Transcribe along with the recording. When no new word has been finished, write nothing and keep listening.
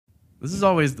This is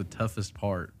always the toughest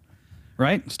part.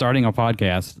 Right? Starting a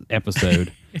podcast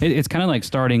episode. It's kind of like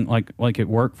starting, like at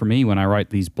work for me when I write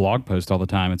these blog posts all the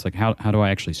time. It's like, how do I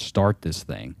actually start this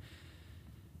thing?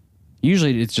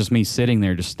 Usually it's just me sitting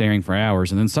there just staring for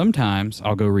hours. And then sometimes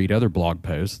I'll go read other blog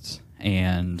posts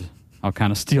and I'll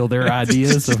kind of steal their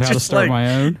ideas of how to start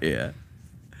my own. Yeah.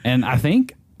 And I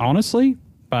think, honestly,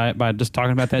 by just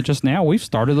talking about that just now, we've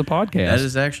started the podcast. That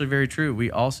is actually very true. We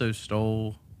also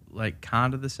stole like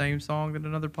kind of the same song that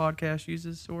another podcast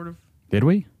uses, sort of. Did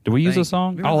we? Did we use a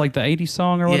song? Oh, like the 80s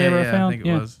song or whatever I found? I think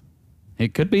it was.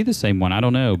 It could be the same one. I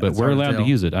don't know, but we're allowed to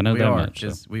use it. I know that much.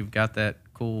 So. We've got that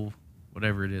cool,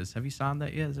 whatever it is. Have you signed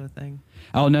that yet? Is that a thing?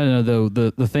 Oh, no.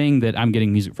 The thing that I'm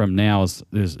getting music from now is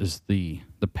the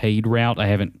paid route. I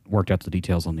haven't worked out the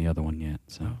details on the other one yet.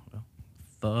 So, well,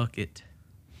 fuck it.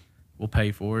 We'll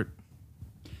pay for it.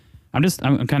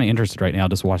 I'm kind of interested right now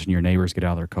just watching your neighbors get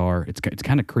out of their car. It's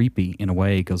kind of creepy in a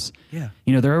way because,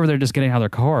 they're over there just getting out of their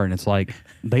car and it's like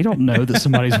they don't know that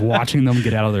somebody's watching them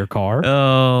get out of their car.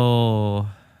 Oh.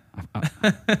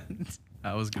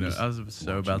 I was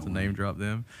so about to name drop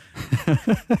them.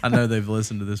 I know they've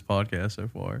listened to this podcast so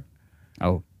far.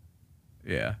 Oh.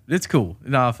 Yeah, it's cool.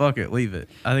 Nah, fuck it, leave it.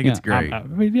 I think it's great. I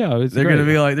mean, yeah, they're gonna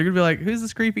be like, who's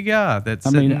this creepy guy? That's.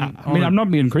 I'm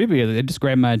not being creepy. It just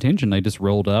grabbed my attention. They just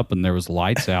rolled up and there was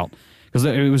lights out because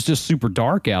it was just super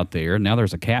dark out there. And now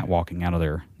there's a cat walking out of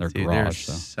their garage.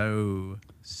 There's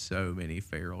so many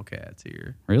feral cats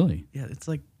here. Really? Yeah, it's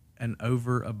like an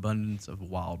overabundance of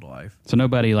wildlife. So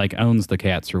nobody like owns the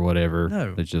cats or whatever.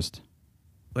 No, it's just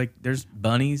like there's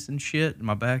bunnies and shit in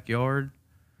my backyard.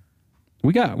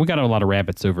 We got a lot of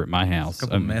rabbits over at my house. A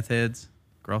couple of meth heads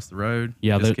across the road.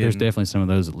 Yeah, there's definitely some of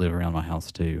those that live around my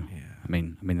house too. Yeah, I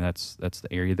mean that's the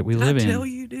area that we live in. I tell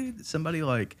you, dude, that somebody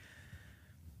like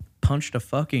punched a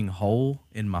fucking hole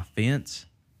in my fence.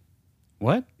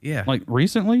 What? Yeah, like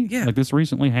recently? Yeah, like this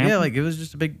recently happened. Yeah, like it was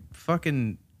just a big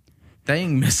fucking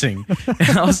thing missing,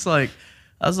 and I was like,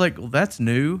 well, that's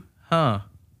new, huh?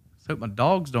 Let's hope my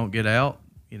dogs don't get out.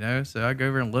 You know, so I go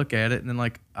over and look at it, and then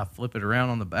like I flip it around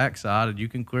on the backside, and you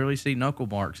can clearly see knuckle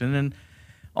marks. And then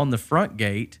on the front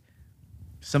gate,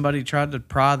 somebody tried to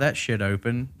pry that shit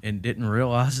open and didn't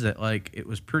realize that like it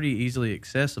was pretty easily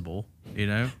accessible. You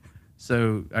know,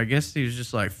 so I guess he was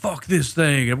just like, "Fuck this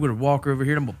thing! I'm gonna walk over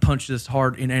here, and I'm gonna punch this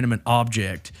hard inanimate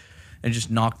object, and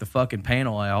just knock the fucking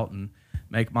panel out and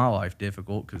make my life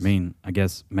difficult." Cause I mean, I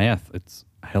guess meth, it's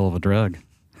a hell of a drug.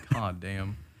 God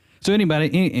damn. So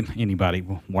anybody,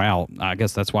 wow, I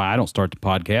guess that's why I don't start the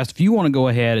podcast. If you want to go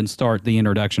ahead and start the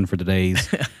introduction for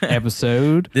today's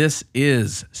episode. This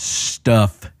is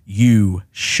stuff you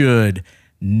should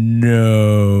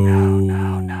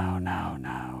know.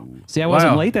 No. See, I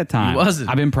wasn't late that time. You wasn't.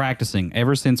 I've been practicing.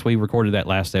 Ever since we recorded that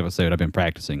last episode, I've been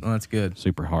practicing. Well, that's good.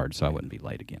 Super hard, so I wouldn't be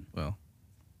late again. Well,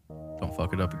 don't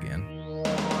fuck it up again.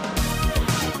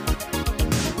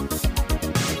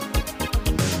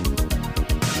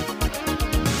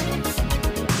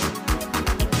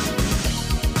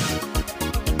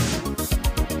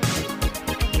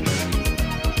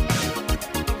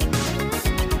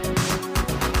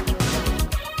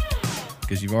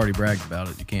 Because you've already bragged about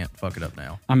it. You can't fuck it up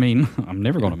now. I mean, I'm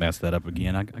never going to mess that up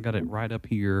again. I got it right up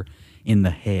here in the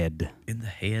head. In the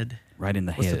head? Right in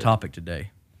the What's head. What's the topic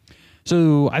today?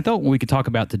 So I thought what we could talk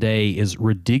about today is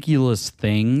ridiculous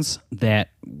things that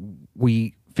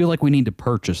we feel like we need to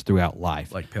purchase throughout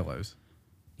life. Like pillows.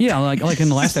 Yeah, like in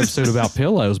the last episode about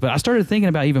pillows. But I started thinking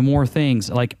about even more things.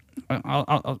 Like,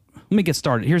 let me get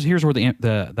started. Here's where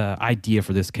the idea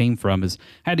for this came from. Is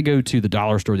I had to go to the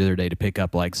dollar store the other day to pick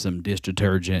up like some dish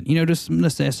detergent, just some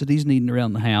necessities needing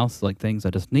around the house, like things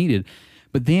I just needed.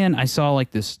 But then I saw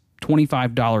like this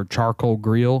 $25 charcoal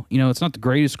grill. It's not the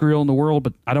greatest grill in the world,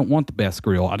 but I don't want the best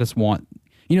grill. I just want,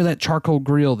 that charcoal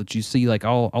grill that you see like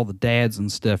all the dads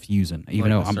and stuff using,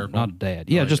 even like though I'm circle? not a dad.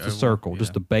 Yeah, like just a circle,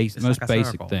 just the most like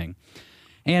basic circle. thing.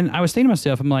 And I was thinking to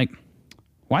myself, I'm like,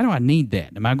 why do I need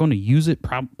that? Am I going to use it?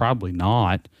 Probably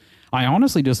not. I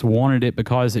honestly just wanted it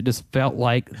because it just felt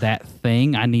like that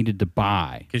thing I needed to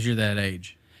buy. Because you're that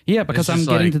age. Yeah, because I'm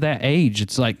getting to that age.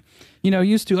 It's like,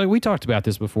 used to, like we talked about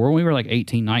this before, when we were like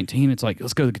 18, 19, it's like,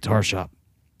 let's go to the guitar shop.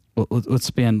 Let's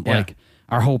spend like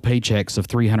our whole paychecks of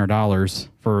 $300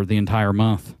 for the entire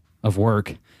month of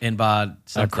work. And buy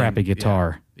a crappy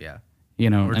guitar. Yeah.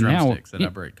 Or drumsticks now, that I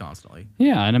break constantly.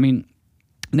 Yeah, and I mean,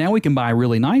 now we can buy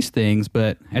really nice things,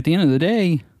 but at the end of the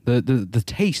day, the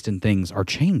taste in things are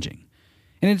changing.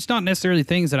 And it's not necessarily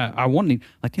things that I want to need.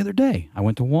 Like the other day, I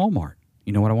went to Walmart.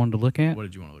 You know what I wanted to look at? What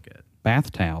did you want to look at?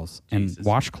 Bath towels and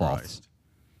washcloths. Christ.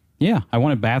 Yeah, I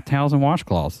wanted bath towels and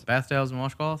washcloths. Bath towels and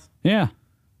washcloths? Yeah.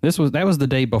 That was the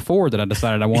day before that I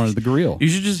decided I wanted the grill. You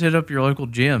should just hit up your local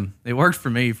gym. It worked for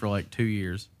me for like 2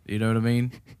 years. You know what I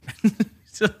mean?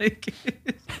 So like,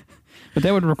 But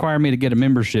that would require me to get a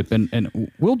membership,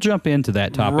 and we'll jump into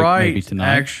that topic maybe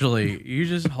tonight. Actually, you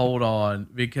just hold on,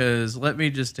 because let me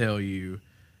just tell you,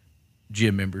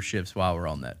 gym memberships, while we're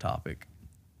on that topic.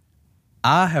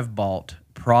 I have bought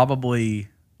probably,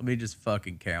 let me just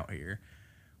fucking count here.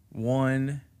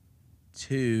 1,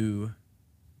 2,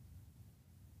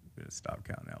 I'm going to stop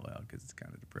counting out loud because it's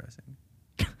kind of depressing.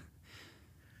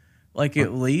 Like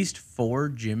at least 4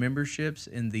 gym memberships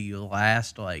in the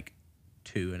last like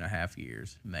 2.5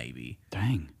 years, maybe.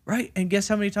 Dang. Right. And guess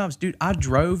how many times, dude, I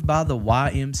drove by the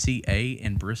YMCA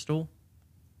in Bristol.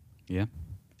 Yeah.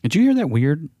 Did you hear that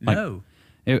weird? Like, No.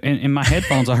 In my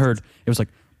headphones, I heard it was like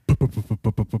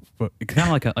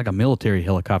kind of like a military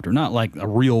helicopter, not like a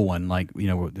real one, like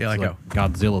like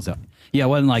Godzilla's out. Yeah, it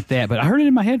wasn't like that, but I heard it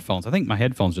in my headphones. I think my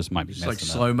headphones just might be Just messing like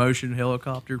up. slow motion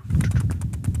helicopter.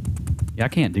 Yeah, I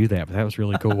can't do that, but that was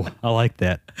really cool. I like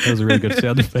that. That was a really good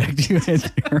sound effect you had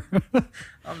there.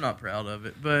 I'm not proud of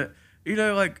it, but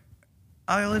like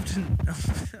I lived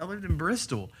in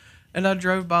Bristol, and I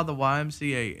drove by the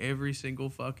YMCA every single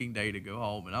fucking day to go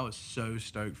home, and I was so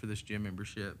stoked for this gym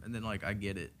membership. And then like I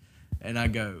get it, and I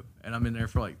go, and I'm in there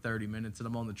for like 30 minutes, and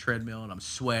I'm on the treadmill, and I'm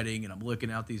sweating, and I'm looking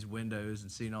out these windows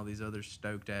and seeing all these other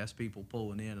stoked ass people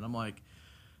pulling in, and I'm like,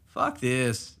 fuck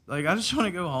this. Like, I just want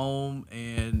to go home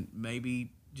and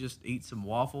maybe just eat some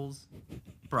waffles.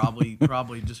 Probably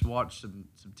just watch some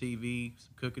TV,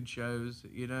 some cooking shows,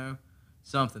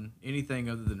 something, anything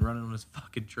other than running on this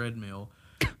fucking treadmill.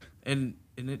 And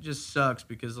it just sucks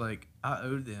because like I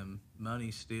owed them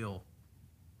money still,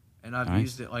 and I've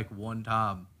used it like one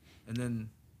time, and then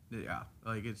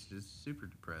like it's just super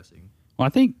depressing. Well, I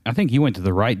think you went to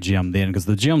the right gym then, because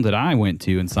the gym that I went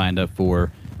to and signed up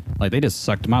for, like, they just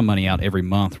sucked my money out every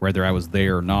month, whether I was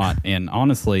there or not. And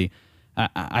honestly,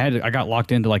 I got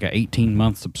locked into like an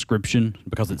 18-month subscription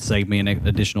because it saved me an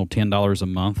additional $10 a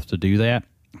month to do that.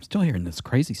 I'm still hearing this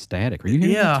crazy static. Are you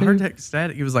hearing that too? I heard that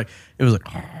static. It was like.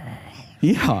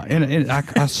 Yeah, and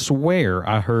I swear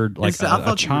I heard like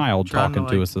a child talking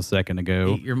to us a second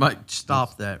ago. You might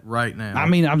stop that right now. I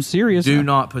mean, I'm serious. Do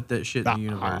not put that shit in the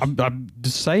universe. I'm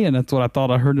just saying that's what I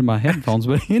thought I heard in my headphones.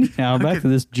 But anyhow, back to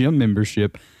this gym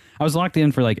membership. I was locked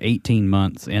in for like 18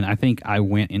 months, and I think I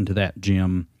went into that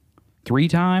gym 3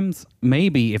 times,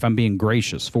 maybe if I'm being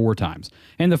gracious, 4 times.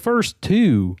 And the first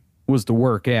 2 was to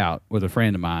work out with a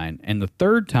friend of mine, and the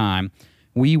third time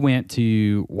we went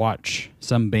to watch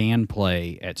some band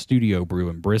play at Studio Brew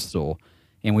in Bristol,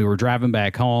 and we were driving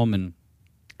back home and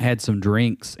had some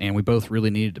drinks, and we both really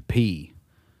needed to pee.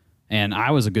 And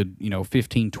I was a good,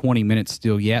 15, 20 minutes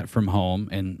still yet from home,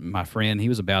 and my friend, he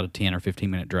was about a 10 or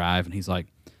 15-minute drive, and he's like,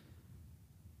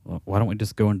 well, why don't we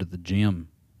just go into the gym?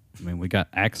 I mean, we got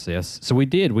access. So we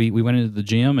did. We went into the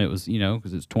gym. It was,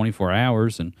 because it's 24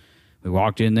 hours, and we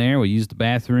walked in there, we used the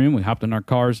bathroom, we hopped in our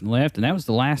cars and left, and that was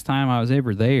the last time I was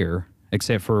ever there,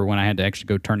 except for when I had to actually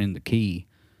go turn in the key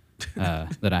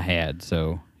that I had.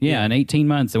 So, yeah, in 18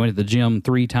 months, I went to the gym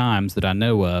 3 times that I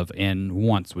know of, and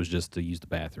once was just to use the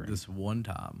bathroom. This one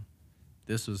time.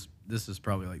 This is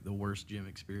probably like the worst gym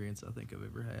experience I think I've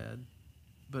ever had,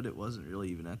 but it wasn't really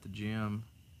even at the gym.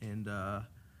 And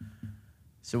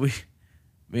so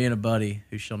me and a buddy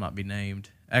who shall not be named,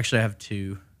 actually I have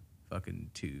two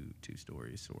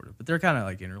stories sort of, but they're kind of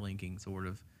like interlinking sort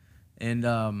of.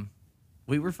 And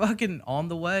we were fucking on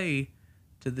the way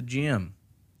to the gym,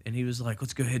 and he was like,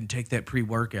 let's go ahead and take that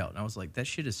pre-workout. And I was like, that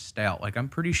shit is stout. Like, I'm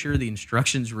pretty sure the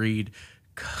instructions read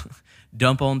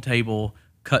dump on table,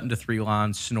 cut into 3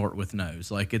 lines, snort with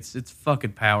nose. Like, it's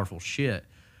fucking powerful shit.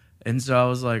 And so I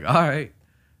was like, all right,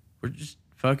 we're just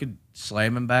fucking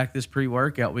slamming back this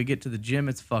pre-workout. We get to the gym,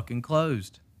 it's fucking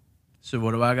closed. So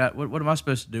what do I got? What am I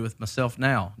supposed to do with myself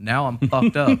now? Now I'm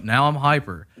fucked up. Now I'm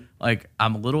hyper. Like,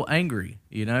 I'm a little angry,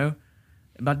 And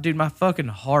my fucking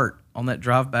heart on that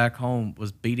drive back home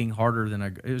was beating harder than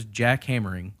it was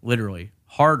jackhammering, literally,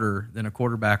 harder than a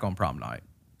quarterback on prom night.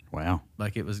 Wow.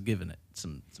 Like, it was giving it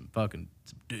some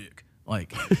dick.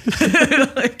 Like,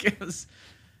 like it was.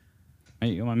 I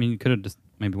mean, you could have just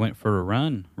maybe went for a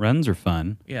run. Runs are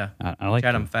fun. Yeah. I like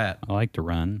I'm fat. I like to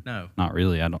run. No. Not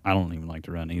really. I don't even like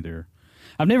to run either.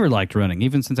 I've never liked running,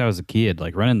 even since I was a kid.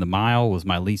 Like, running the mile was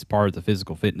my least part of the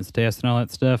physical fitness test and all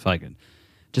that stuff.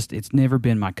 It's never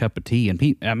been my cup of tea.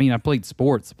 And I played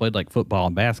sports. I played like football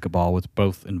and basketball, which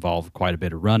both involved quite a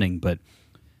bit of running. But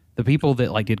the people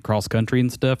that like did cross country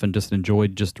and stuff and just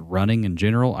enjoyed just running in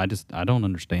general, I don't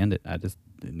understand it. I just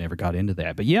never got into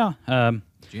that. But yeah,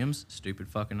 Gym's stupid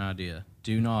fucking idea.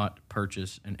 Do not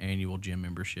purchase an annual gym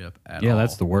membership at all. yeah,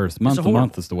 that's the worst. Month to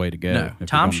month is the way to go. No, if you're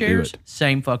gonna do timeshares, it.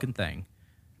 same fucking thing.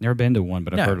 Never been to one,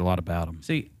 but I've No. heard a lot about them.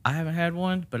 See, I haven't had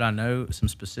one, but I know some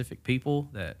specific people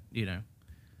that,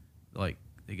 like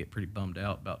they get pretty bummed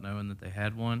out about knowing that they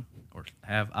had one or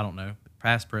have, I don't know,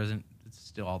 past, present, it's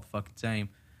still all the fucking same.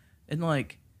 And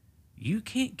like, you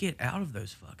can't get out of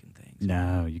those fucking things.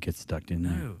 No, you get stuck in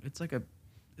there. No, it's like a,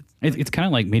 It's kind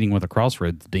of like meeting with a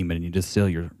crossroads demon, and you just sell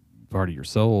your part of your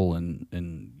soul, and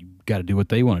you got to do what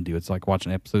they want to do. It's like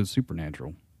watching an episode of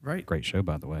Supernatural. right. Great show,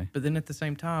 by the way. But then at the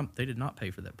same time, they did not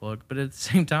pay for that plug. But at the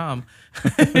same time,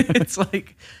 it's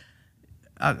like,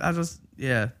 I just,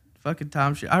 yeah, fucking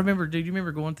time shit. I remember, dude, you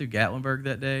remember going through Gatlinburg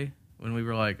that day when we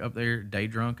were like up there, day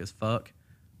drunk as fuck,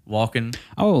 walking?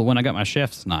 Oh, when I got my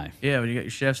chef's knife. Yeah, when you got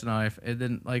your chef's knife. And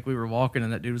then like we were walking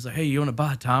and that dude was like, hey, you want to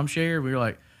buy a timeshare? We were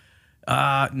like,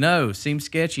 no, seems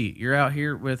sketchy. You're out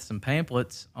here with some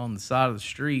pamphlets on the side of the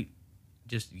street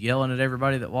just yelling at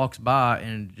everybody that walks by,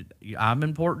 and I'm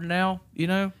important now, You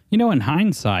know, in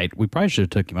hindsight, we probably should have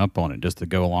took him up on it just to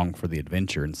go along for the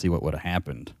adventure and see what would have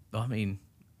happened. I mean,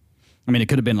 it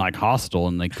could have been like hostile,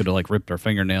 and they could have like ripped our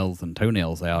fingernails and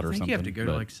toenails out I or think something. you have to go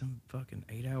to but- like some fucking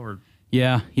 8-hour.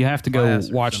 Yeah, you have to go class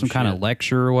or watch some some kind of shit.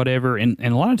 lecture or whatever, and a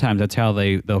lot of times that's how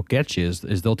they'll get you is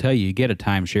they'll tell you get a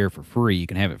timeshare for free. You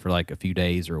can have it for like a few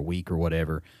days or a week or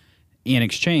whatever. In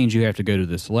exchange, you have to go to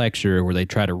this lecture where they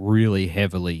try to really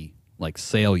heavily like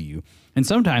sell you, and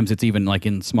sometimes it's even like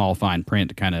in small fine print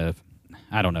to kind of,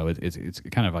 I don't know, it's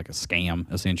kind of like a scam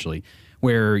essentially,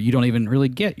 where you don't even really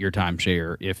get your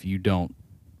timeshare if you don't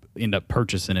end up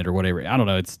purchasing it or whatever. I don't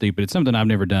know, it's stupid. It's something I've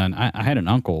never done. I had an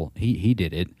uncle, he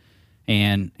did it.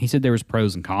 And he said there was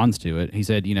pros and cons to it. He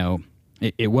said,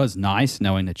 it was nice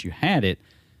knowing that you had it,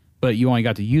 but you only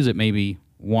got to use it maybe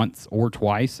once or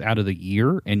twice out of the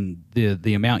year. And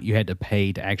the amount you had to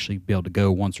pay to actually be able to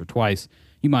go once or twice,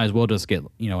 you might as well just get,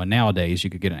 and nowadays you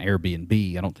could get an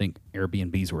Airbnb. I don't think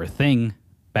Airbnbs were a thing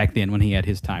back then when he had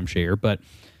his timeshare, but,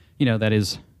 that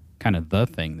is kind of the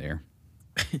thing there.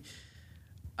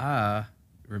 I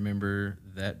remember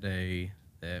that day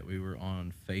that we were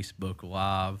on Facebook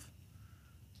Live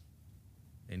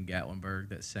in Gatlinburg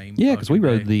that same Yeah, because we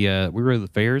fucking day. rode the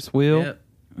Ferris wheel, Yep.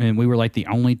 and we were like the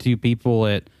only two people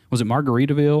at, was it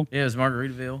Margaritaville? Yeah, it was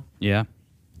Margaritaville. Yeah.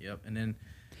 Yep. And then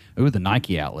Ooh, the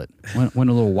Nike outlet went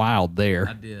a little wild I there.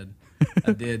 did.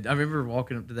 I did. I remember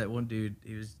walking up to that one dude.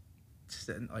 He was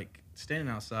standing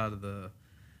outside of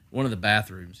one of the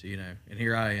bathrooms, and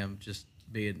here I am just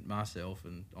being myself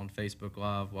and on Facebook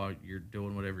Live while you're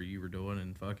doing whatever you were doing,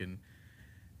 and fucking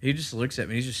he just looks at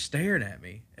me. He's just staring at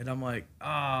me, and I'm like,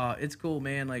 it's cool,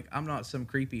 man. Like, I'm not some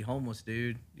creepy homeless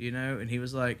dude, And he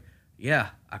was like, yeah,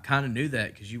 I kind of knew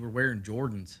that because you were wearing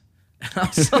Jordans. And I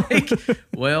was like,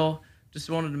 well, just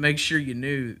wanted to make sure you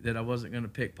knew that I wasn't going to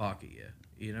pickpocket you.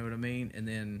 You know what I mean? And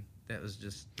then that was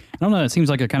just, I don't know. It seems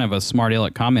like a kind of a smart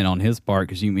aleck comment on his part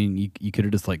because you could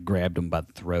have just like grabbed him by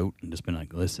the throat and just been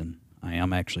like, listen, I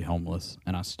am actually homeless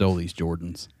and I stole these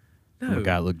Jordans. no. The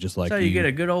guy looked just like So you. you get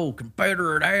a good old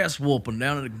Confederate ass whooping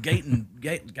down at the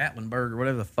Gatlinburg or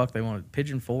whatever the fuck they wanted.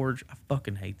 Pigeon Forge. I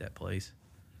fucking hate that place.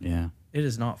 Yeah. It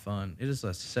is not fun. It is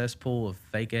a cesspool of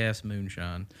fake ass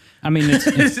moonshine. I mean,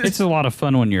 it's a lot of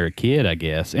fun when you're a kid, I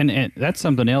guess. And that's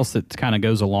something else that kind of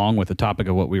goes along with the topic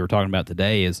of what we were talking about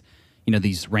today is,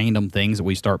 these random things that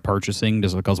we start purchasing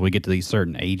just because we get to these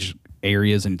certain age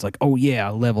areas and it's like, oh yeah,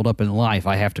 I leveled up in life.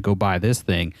 I have to go buy this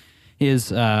thing is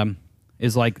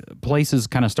like places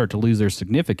kind of start to lose their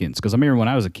significance. Because I remember when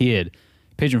I was a kid,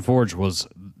 Pigeon Forge was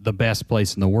the best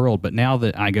place in the world. But now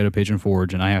that I go to Pigeon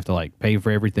Forge and I have to like pay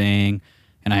for everything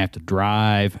and I have to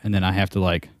drive and then I have to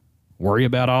like worry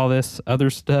about all this other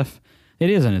stuff, it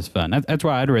isn't as fun. That's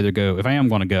why I'd rather go. If I am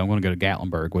going to go, I'm going to go to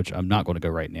Gatlinburg, which I'm not going to go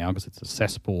right now because it's a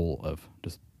cesspool of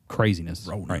just craziness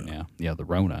right now. Yeah, the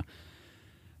Rona.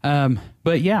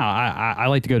 But yeah, I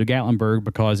like to go to Gatlinburg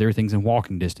because everything's in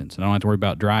walking distance and I don't have to worry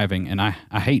about driving. And I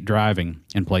hate driving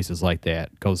in places like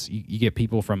that because you get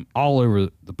people from all over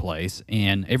the place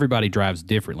and everybody drives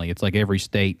differently. It's like every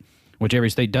state, which every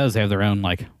state does have their own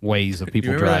like ways of people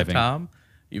You remember driving. that time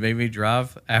you made me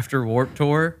drive after Warped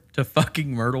Tour to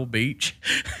fucking Myrtle Beach?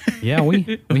 Yeah,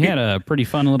 we had a pretty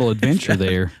fun little adventure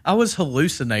there. I was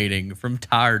hallucinating from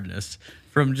tiredness.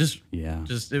 From just Yeah.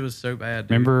 it was so bad.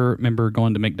 Dude. Remember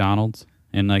going to McDonald's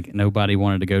and like nobody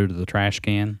wanted to go to the trash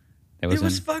can? That It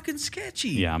was in- fucking sketchy.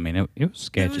 Yeah, I mean it was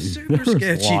sketchy. It was super There was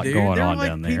sketchy, a lot dude. going There were on like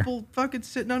down there. people fucking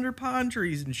sitting under pine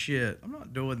trees and shit. I'm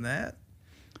not doing that.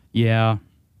 Yeah.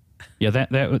 Yeah,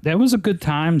 that was a good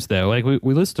times though. Like we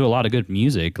listened to a lot of good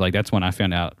music. Like that's when I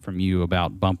found out from you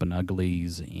about Bumpin'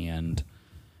 Uglies and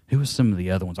who was some of the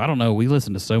other ones. I don't know. We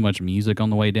listened to so much music on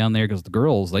the way down there because the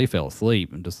girls they fell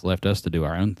asleep and just left us to do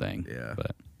our own thing. Yeah,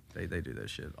 but they do that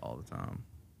shit all the time.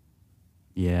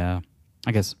 yeah,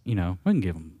 I guess we can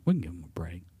give them a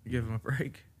break. Give them a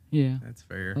break. Yeah, That's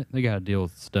fair. they got to deal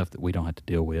with stuff that we don't have to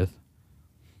deal with.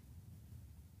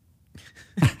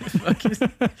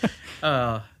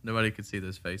 Nobody could see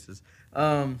those faces.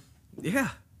 Yeah,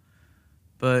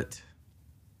 but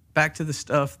back to the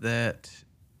stuff that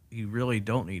you really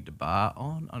don't need to buy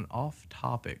on an off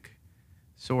topic,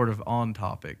 sort of on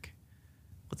topic.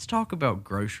 Let's talk about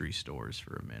grocery stores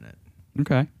for a minute.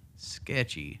 Okay.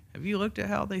 Sketchy. Have you looked at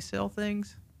how they sell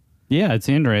things? Yeah, it's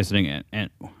interesting, and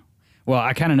well,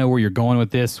 I kind of know where you're going with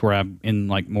this, where I'm in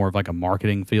like more of like a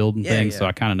marketing field and things, so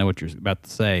I kind of know what you're about to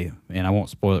say, and I won't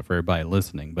spoil it for everybody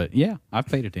listening. But yeah, I've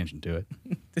paid attention to it.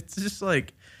 It's just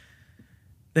like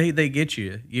they get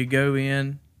you. You go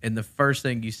in, and the first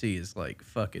thing you see is like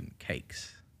fucking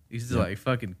cakes. These are like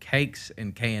fucking cakes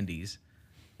and candies.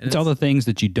 And It's all the things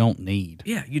that you don't need.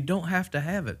 yeah, you don't have to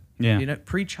have it. Yeah.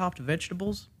 Pre-chopped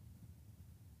vegetables.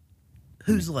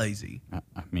 Who's lazy? I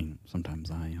mean, sometimes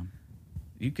I am.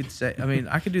 You could say,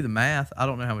 I could do the math. I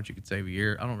don't know how much you could save a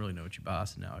year. I don't really know what you buy,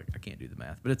 so now I can't do the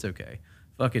math, but it's okay.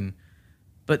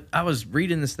 But I was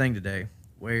reading this thing today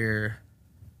where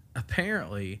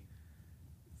apparently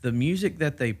the music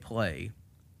that they play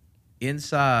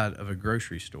inside of a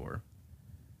grocery store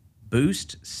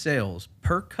boosts sales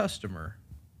per customer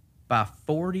by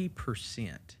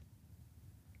 40%.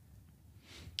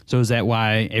 So is that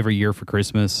why every year for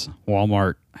Christmas,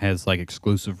 Walmart has like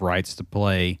exclusive rights to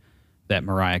play that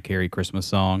Mariah Carey Christmas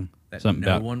song? That Something no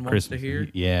about one wants Christmas. to hear?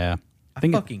 Yeah. I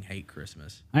fucking hate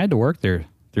Christmas. I had to work there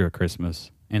through a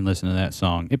Christmas and listen to that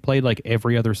song. It played like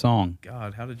every other song.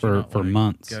 God, how did you For- not for wanna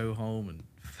months. go home and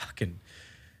fucking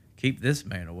keep this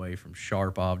man away from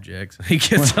sharp objects when he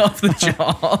gets off the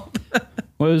job?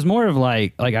 Well, it was more of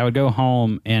like I would go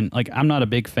home and like I'm not a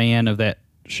big fan of that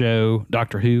show,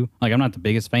 Doctor Who. Like I'm not the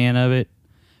biggest fan of it,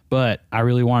 but I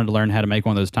really wanted to learn how to make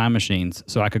one of those time machines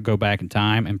so I could go back in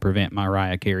time and prevent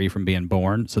Mariah Carey from being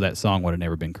born, so that song would have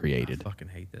never been I created. fucking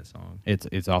hate that song.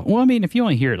 It's all well. I mean, if you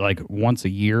only hear it like once a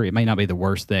year, it may not be the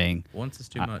worst thing. Once is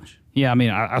too much. Yeah, I mean,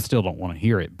 I still don't want to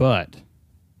hear it, but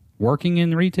working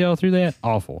in retail through that,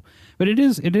 awful. But it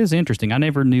is interesting. I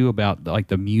never knew about like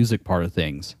the music part of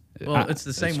things. Well, it's the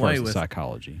as same far way as the with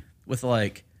psychology.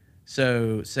 like,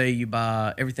 so say you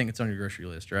buy everything that's on your grocery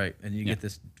list, right? And you get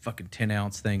this fucking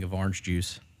 10-ounce thing of orange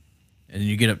juice. And then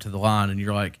you get up to the line and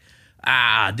you're like,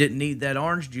 I didn't need that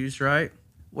orange juice, right?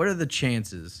 What are the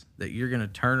chances that you're going to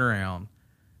turn around,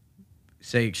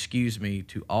 say, excuse me,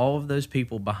 to all of those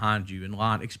people behind you in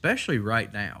line, especially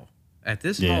right now, at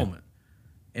this moment,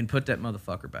 and put that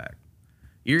motherfucker back?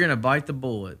 You're going to bite the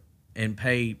bullet and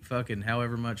pay fucking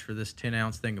however much for this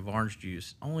 10-ounce thing of orange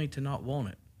juice only to not want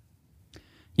it.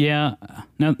 Yeah.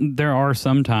 Now, there are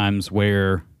some times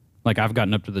where, like, I've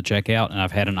gotten up to the checkout and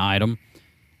I've had an item,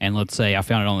 and let's say I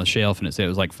found it on the shelf and it said it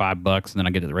was like $5, and then I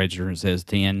get to the register and it says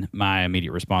 10. My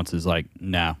immediate response is like,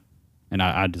 no. And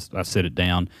I sit it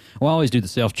down. Well, I always do the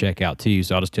self checkout too,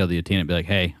 so I'll just tell the attendant, be like,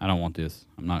 hey, I don't want this.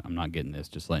 I'm not getting this.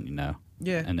 Just letting you know.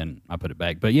 Yeah. And then I put it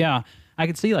back. But yeah, I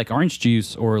could see like orange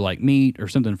juice or like meat or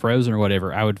something frozen or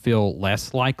whatever. I would feel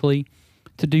less likely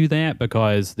to do that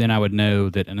because then I would know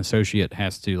that an associate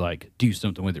has to like do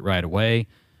something with it right away,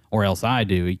 or else I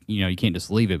do. You know, you can't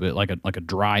just leave it. But like a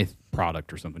dry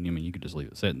product or something, I mean, you could just leave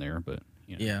it sitting there. But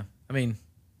you know. Yeah. I mean,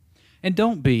 and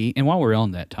don't be. And while we're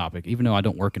on that topic, even though I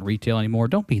don't work in retail anymore,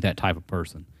 don't be that type of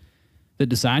person that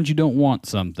decides you don't want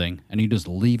something and you just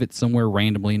leave it somewhere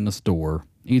randomly in the store.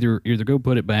 Either go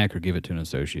put it back or give it to an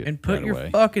associate. and put right your away.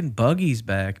 fucking buggies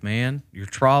back, man. Your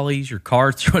trolleys, your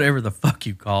carts, whatever the fuck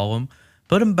you call them.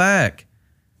 Put them back.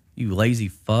 You lazy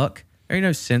fuck. There ain't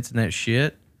no sense in that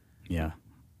shit. Yeah.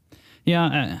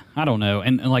 Yeah, I don't know.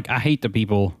 And like, I hate the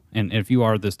people, and if you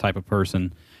are this type of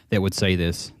person that would say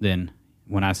this, then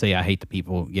when I say I hate the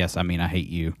people, yes, I mean I hate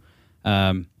you.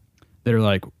 They're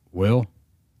like, well,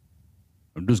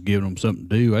 I'm just giving them something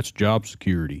to do. That's job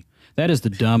security. That is the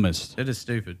dumbest. That is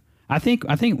stupid. I think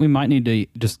we might need to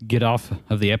just get off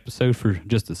of the episode for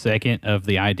just a second of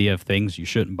the idea of things you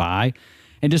shouldn't buy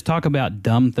and just talk about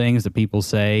dumb things that people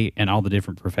say and all the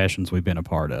different professions we've been a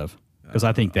part of. Because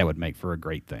I think that would make for a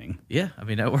great thing. Yeah, I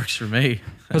mean, that works for me.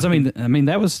 Because I mean,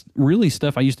 that was really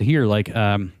stuff I used to hear. Like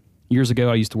years ago,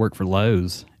 I used to work for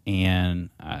Lowe's, and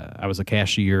I was a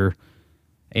cashier,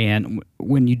 And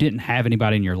when you didn't have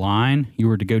anybody in your line, you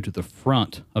were to go to the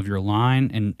front of your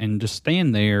line and just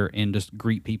stand there and just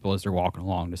greet people as they're walking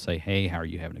along to say, hey, how are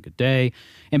you having a good day?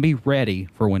 And be ready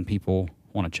for when people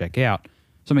want to check out.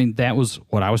 So, I mean, that was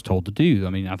what I was told to do. I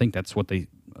mean, I think that's what they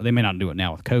may not do it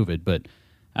now with COVID, but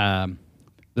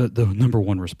the number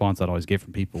one response I'd always get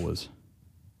from people was,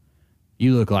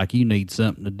 you look like you need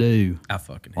something to do. I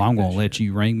fucking hate Well, I'm that going to let shit.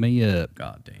 you ring me up.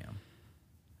 God damn.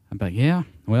 I'm like, yeah,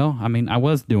 well, I mean, I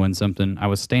was doing something. I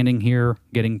was standing here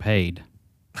getting paid.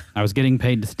 I was getting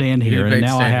paid to stand here, and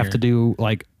now I have to do,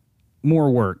 like,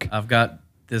 more work. I've got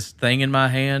this thing in my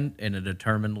hand and a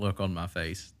determined look on my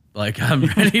face. Like, I'm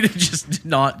ready to just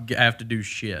not have to do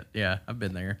shit. Yeah, I've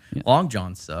been there. Long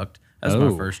John sucked. That's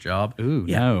my first job. Ooh,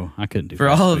 yeah. no, I couldn't do For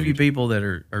fast all of food. you people that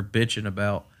are bitching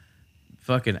about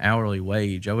fucking hourly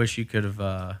wage, I wish you could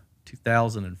have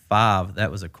 2005, that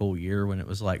was a cool year when it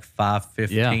was like $5.15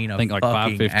 Yeah, I a think like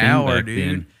fucking $5.15 hour, back dude.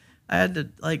 then. I had to,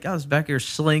 like, I was back here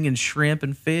slinging shrimp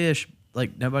and fish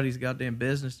like nobody's goddamn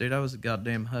business, dude. I was a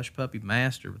goddamn hush puppy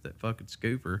master with that fucking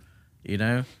scooper, you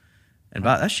know? And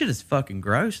that shit is fucking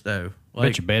gross, though. Bet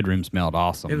Like, your bedroom smelled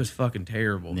awesome. it was fucking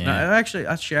terrible. Yeah. No, actually,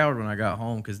 I showered when I got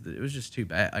home because it was just too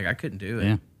bad. Like, I couldn't do it.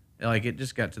 Yeah. Like, it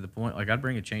just got to the point, like, I'd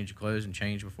bring a change of clothes and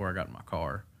change before I got in my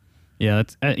car. Yeah,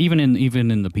 that's even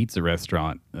in the pizza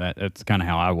restaurant. That's kind of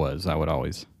how I was. I would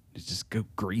always just go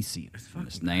greasy.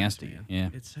 It's nasty. Man. Yeah,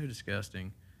 It's so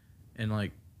disgusting. And,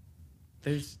 like,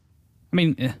 there's... I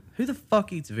mean, Who the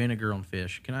fuck eats vinegar on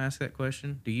fish? Can I ask that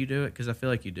question? Do you do it? Because I feel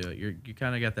like you do it. You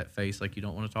kind of got that face like you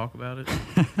don't want to talk about it.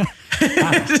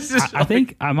 I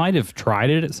think I might have tried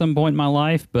it at some point in my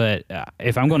life, but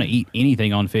if I'm going to eat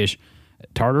anything on fish,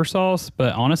 tartar sauce.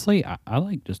 But honestly, I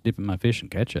like just dipping my fish in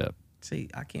ketchup. See,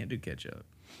 I can't do ketchup.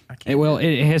 I can't.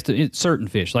 It has to. It's certain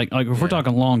fish. Like if we're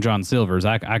talking Long John Silver's,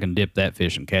 I can dip that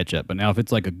fish in ketchup. But now if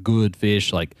it's like a good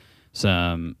fish, like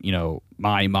some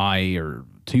mahi or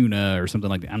tuna or something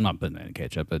like that, I'm not putting that in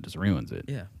ketchup. It just ruins it.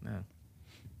 Yeah, no.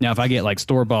 Now if I get like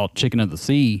store-bought chicken of the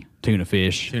sea tuna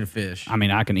fish, I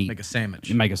mean I can eat make a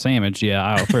sandwich. Make a sandwich. Yeah,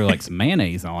 I'll throw like some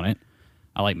mayonnaise on it.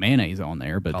 I like mayonnaise on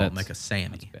there, but Call it that's make a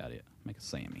Sammy. That's about it. Make a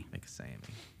Sammy. Make a Sammy.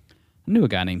 I knew a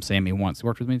guy named Sammy once. He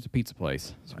worked with me at a pizza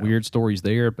place. Some weird stories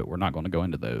there, but we're not going to go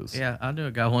into those. Yeah, I knew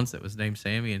a guy once that was named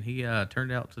Sammy, and he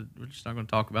turned out to. We're just not going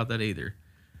to talk about that either.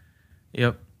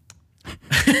 Yep.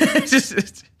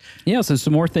 Yeah, so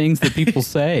some more things that people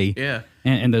say Yeah.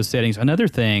 in those settings. Another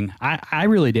thing, I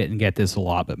really didn't get this a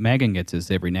lot, but Megan gets this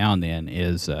every now and then,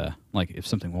 is like if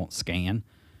something won't scan.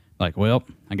 Like, well,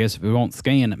 I guess if it won't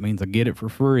scan, it means I get it for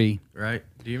free. Right.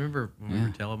 Do you remember when we were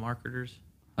telemarketers?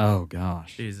 Oh,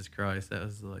 gosh. Jesus Christ, that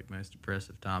was the most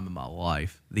depressive time of my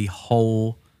life. The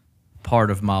whole part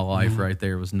of my life right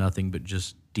there was nothing but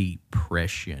just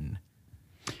depression.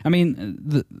 I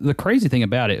mean, the crazy thing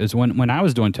about it is when I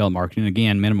was doing telemarketing,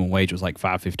 again, minimum wage was like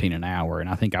 $5.15 an hour, and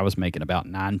I think I was making about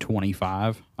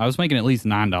 $9.25. I was making at least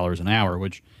 $9 an hour,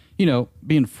 which,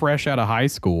 being fresh out of high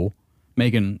school,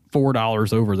 making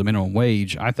 $4 over the minimum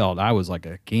wage, I thought I was like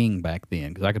a king back then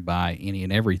because I could buy any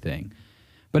and everything.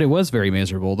 But it was very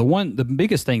miserable. The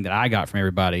biggest thing that I got from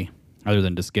everybody, other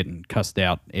than just getting cussed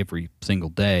out every single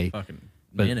day, Fucking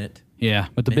minute. yeah,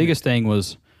 but the biggest thing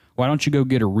was, why don't you go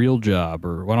get a real job,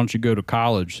 or why don't you go to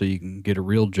college so you can get a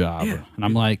real job? Yeah. And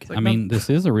I'm like, I mean, this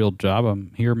is a real job.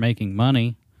 I'm here making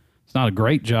money. It's not a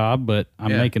great job, but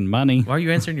I'm making money. Why are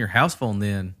you answering your house phone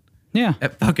then? Yeah.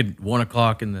 At fucking 1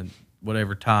 o'clock in the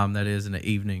whatever time that is in the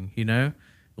evening,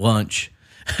 lunch.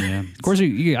 Yeah. Of course,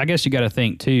 I guess you got to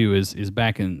think too. Is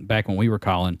back when we were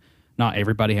calling, not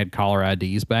everybody had caller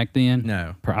IDs back then.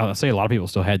 No. I say a lot of people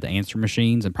still had the answer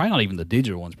machines, and probably not even the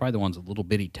digital ones. Probably the ones with little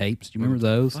bitty tapes. Do you remember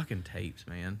those? Fucking tapes,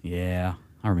 man. Yeah,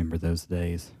 I remember those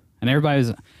days. And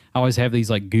everybody's always have these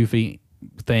like goofy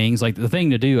things. Like the thing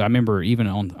to do, I remember even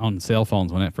on cell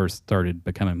phones when it first started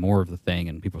becoming more of the thing,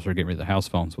 and people started getting rid of the house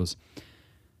phones, was,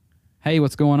 "Hey,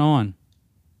 what's going on?"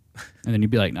 And then you'd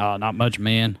be like, "No, not much,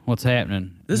 man. What's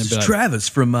happening?" This is Travis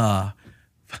from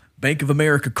Bank of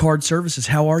America Card Services.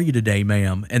 How are you today,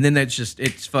 ma'am? And then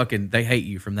it's fucking, they hate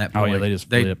you from that point. Oh, yeah, they just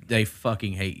flip. They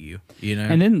fucking hate you,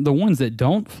 And then the ones that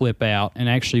don't flip out and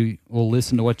actually will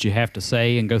listen to what you have to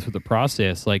say and go through the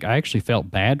process, like I actually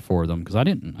felt bad for them because I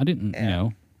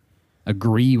didn't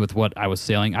agree with what I was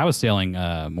selling. I was selling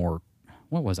more.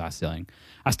 What was I selling?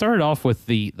 I started off with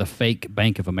the fake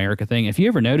Bank of America thing. If you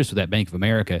ever noticed with that Bank of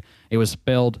America, it was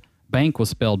spelled, bank was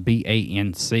spelled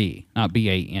BANC, not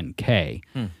BANK,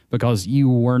 because you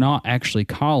were not actually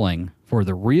calling for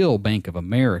the real Bank of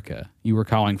America. You were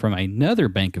calling from another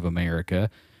Bank of America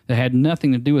that had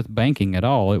nothing to do with banking at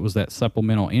all. It was that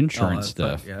supplemental insurance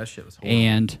stuff. Yeah, that shit was horrible.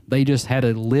 And they just had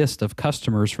a list of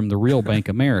customers from the real Bank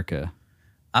America.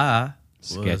 I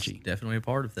Sketchy. was definitely a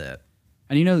part of that.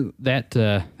 And you know that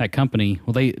that company,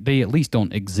 well, they at least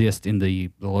don't exist in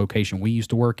the location we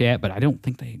used to work at, but I don't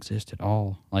think they exist at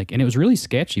all. Like, and it was really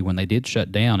sketchy when they did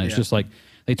shut down. It's just like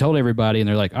they told everybody, and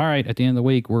they're like, "All right, at the end of the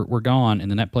week, we're gone," and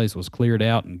then that place was cleared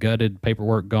out and gutted,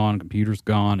 paperwork gone, computers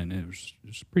gone, and it was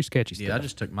pretty sketchy stuff. Yeah, I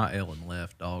just took my L and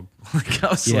left, dog. Like, I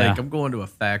was like, I'm going to a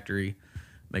factory,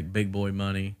 make big boy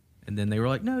money, and then they were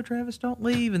like, "No, Travis, don't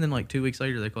leave," and then like 2 weeks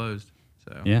later, they closed.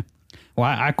 So yeah. Well,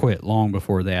 I quit long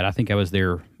before that. I think I was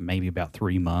there maybe about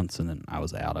 3 months, and then I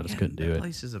was out. I just couldn't do that it.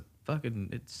 place is it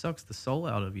sucks the soul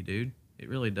out of you, dude. It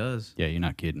really does. Yeah, you're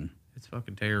not kidding. It's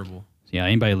fucking terrible. Yeah,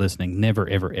 anybody listening, never,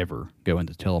 ever, ever go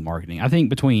into telemarketing. I think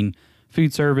between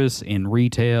food service and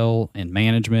retail and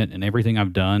management and everything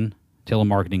I've done,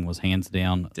 telemarketing was hands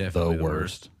down Definitely the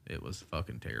worst. It was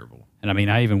fucking terrible. And I mean,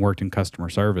 I even worked in customer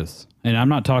service. And I'm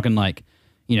not talking like,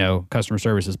 you know, customer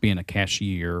service as being a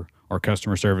cashier or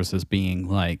customer service as being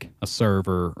like a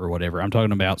server or whatever. I'm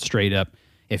talking about straight up,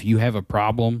 if you have a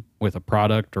problem with a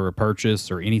product or a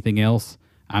purchase or anything else,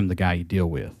 I'm the guy you deal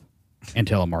with. And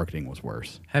telemarketing was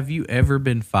worse. Have you ever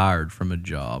been fired from a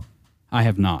job? I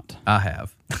have not. I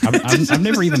have. I've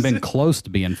never even been close to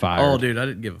being fired. Oh, dude, I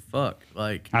didn't give a fuck.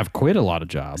 Like, I've quit a lot of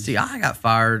jobs. see, I got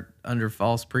fired under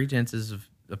false pretenses of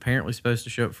apparently supposed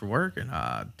to show up for work, and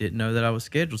I didn't know that I was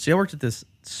scheduled. See, I worked at this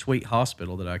sweet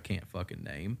hospital that I can't fucking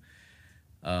name,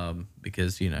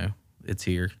 because, you know, it's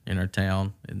here in our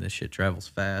town, and this shit travels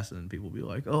fast, and people be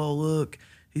like, "Oh, look,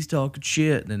 he's talking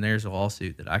shit," and then there's a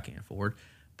lawsuit that I can't afford.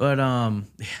 But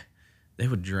they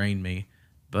would drain me.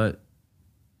 But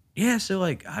yeah, so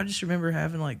like I just remember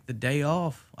having like the day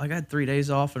off. Like, I had 3 days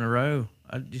off in a row.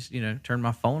 I just, you know, turned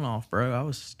my phone off, bro. I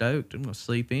was stoked. I'm gonna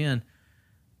sleep in.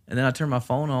 And then I turned my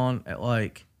phone on at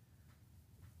like,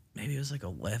 maybe it was like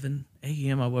 11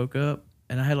 a.m. I woke up,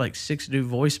 and I had like 6 new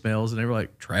voicemails, and they were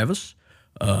like, "Travis,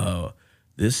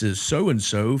 this is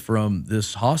so-and-so from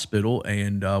this hospital,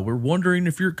 and we're wondering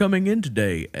if you're coming in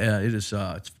today.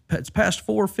 It's past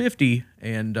 4:50,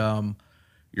 and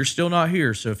you're still not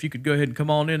here, so if you could go ahead and come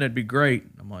on in, that'd be great."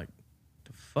 I'm like,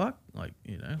 the fuck? Like,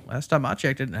 you know, last time I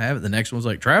checked, I didn't have it. The next one was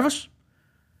like, "Travis,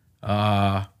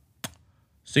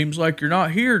 seems like you're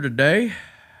not here today.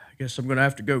 I guess I'm going to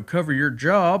have to go cover your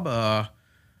job.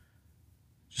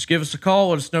 Just give us a call,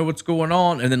 let us know what's going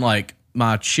on." And then, like,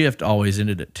 my shift always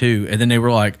ended at 2. And then they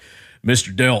were like,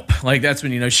 "Mr. Delp." Like, that's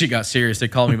when, you know, she got serious. They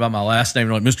called me by my last name.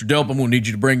 They're like, "Mr. Delp, I'm going to need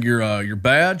you to bring your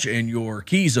badge and your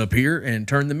keys up here and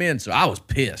turn them in." So I was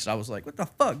pissed. I was like, "What the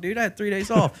fuck, dude? I had 3 days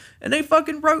off." And they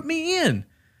fucking wrote me in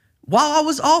while I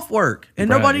was off work. And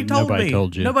nobody told me.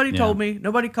 Nobody told me.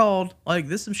 Nobody called. Like,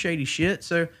 this is some shady shit.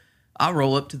 So I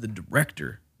roll up to the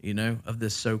director, you know, of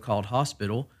this so-called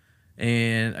hospital.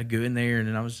 And I go in there, and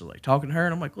then I was just like talking to her,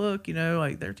 and I'm like, "Look, you know,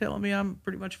 like, they're telling me I'm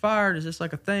pretty much fired. Is this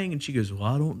like a thing?" And she goes, "Well,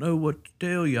 I don't know what to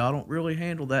tell you. I don't really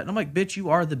handle that." And I'm like, "Bitch, you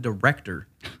are the director.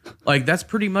 Like, that's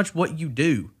pretty much what you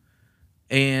do."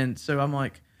 And so I'm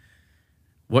like,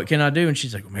 "What can I do?" And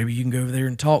she's like, "Well, maybe you can go over there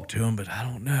and talk to him, but I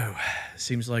don't know. It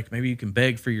seems like maybe you can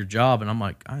beg for your job." And I'm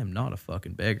like, "I am not a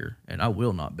fucking beggar, and I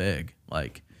will not beg.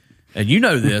 Like, and you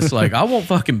know this. Like, I won't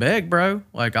fucking beg, bro.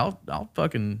 Like, I'll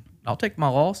take my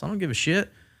loss. I don't give a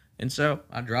shit." And so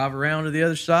I drive around to the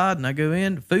other side, and I go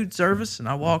into food service, and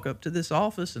I walk up to this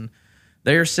office, and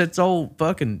there sits old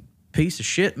fucking piece of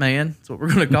shit man. That's what we're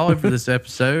going to call him for this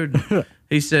episode.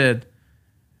 He said,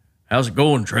 "How's it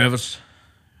going, Travis?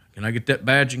 Can I get that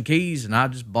badge and keys?" And I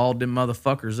just balled them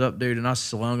motherfuckers up, dude, and I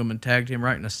slung them and tagged him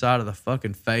right in the side of the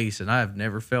fucking face. And I have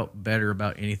never felt better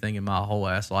about anything in my whole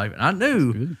ass life. And I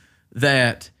knew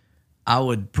that I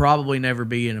would probably never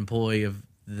be an employee of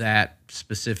that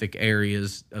specific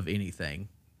areas of anything.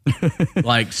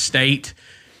 Like state,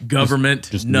 government,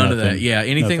 just none of that. Yeah,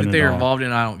 anything that they're involved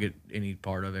in, I don't get any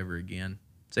part of ever again.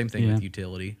 Same thing with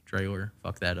utility, trailer.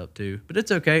 Fuck that up too. But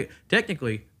it's okay.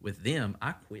 Technically, with them,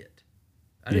 I quit.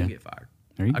 I didn't get fired.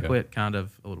 I quit kind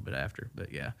of a little bit after,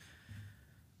 but yeah.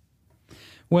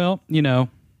 Well, you know,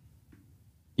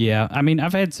 yeah, I mean,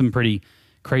 I've had some pretty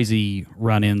crazy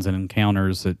run-ins and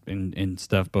encounters and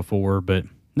stuff before, but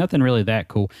nothing really that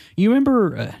cool. You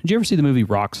remember, did you ever see the movie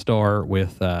Rockstar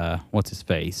with, what's his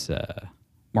face?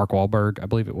 Mark Wahlberg, I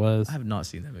believe it was. I have not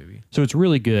seen that movie. So it's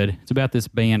really good. It's about this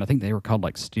band. I think they were called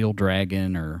like Steel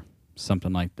Dragon or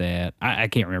something like that. I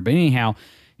can't remember. But anyhow,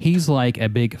 he's like a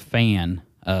big fan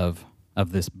of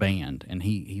this band, and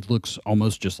he looks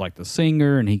almost just like the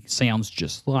singer, and he sounds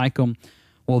just like them.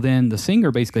 Well, then the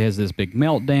singer basically has this big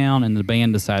meltdown, and the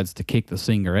band decides to kick the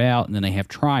singer out, and then they have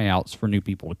tryouts for new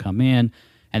people to come in,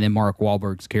 and then Mark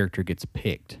Wahlberg's character gets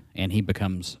picked, and he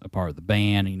becomes a part of the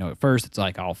band. And, at first it's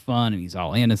like all fun, and he's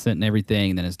all innocent and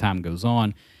everything, and then as time goes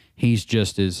on, he's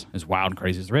just as wild and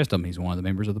crazy as the rest of them. He's one of the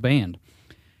members of the band.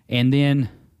 And then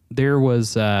there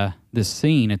was this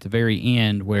scene at the very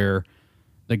end where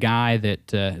the guy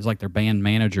that is like their band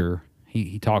manager,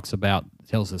 he tells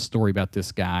this story about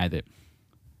this guy that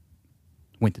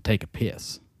went to take a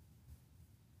piss.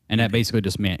 And that basically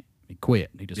just meant he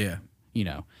quit. He just,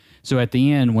 So at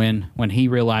the end, when he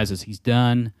realizes he's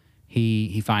done,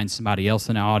 he finds somebody else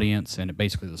in the audience, and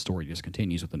basically the story just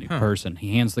continues with a new person.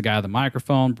 He hands the guy the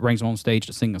microphone, brings him on stage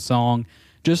to sing a song,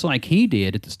 just like he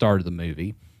did at the start of the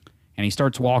movie. And he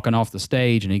starts walking off the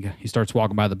stage, and he starts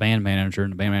walking by the band manager,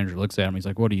 and the band manager looks at him. He's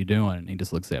like, "What are you doing?" And he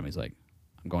just looks at him. He's like,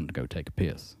 "I'm going to go take a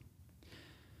piss."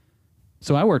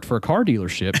 So I worked for a car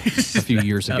dealership a few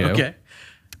years ago. Okay.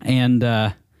 And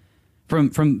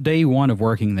from day one of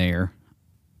working there,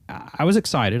 I was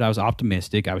excited. I was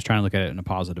optimistic. I was trying to look at it in a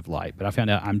positive light. But I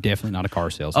found out I'm definitely not a car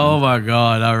salesman. Oh, my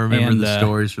God. I remember the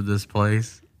stories for this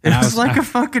place. It was like a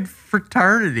fucking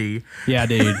fraternity. Yeah,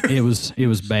 dude. It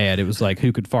was bad. It was like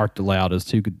who could fart the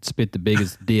loudest, who could spit the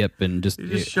biggest dip, and just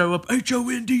show up,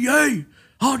 HONDA,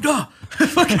 Honda.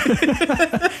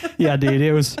 Yeah, dude.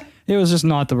 It was just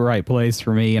not the right place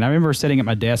for me. And I remember sitting at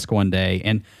my desk one day,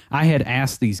 and I had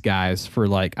asked these guys for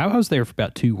I was there for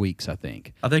about 2 weeks, I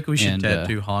think. I think we should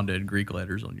tattoo Honda in Greek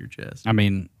letters on your chest. I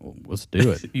mean, let's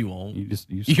do it. You won't. You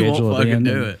won't fucking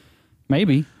do it.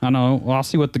 Maybe. I don't know. Well, I'll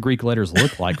see what the Greek letters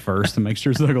look like first and make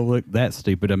sure it's not going to look that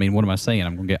stupid. I mean, what am I saying?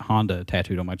 I'm going to get Honda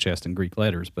tattooed on my chest in Greek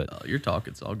letters. But you're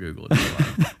talking, so I'll Google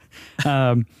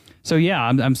it. So, yeah,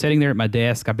 I'm sitting there at my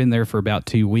desk. I've been there for about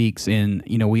 2 weeks, and,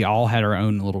 we all had our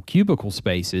own little cubicle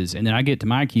spaces. And then I get to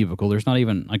my cubicle. There's not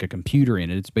even like a computer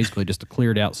in it. It's basically just a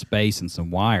cleared out space and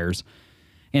some wires.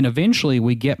 And eventually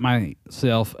we get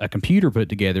myself a computer put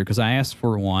together because I asked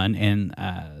for one, and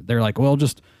they're like, well,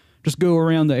 just go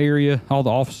around the area, all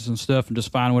the offices and stuff, and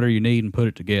just find whatever you need and put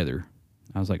it together.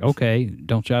 I was like, okay,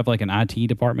 don't you have like an IT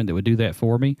department that would do that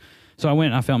for me? So I went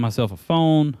and I found myself a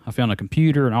phone, I found a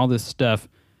computer and all this stuff,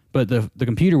 but the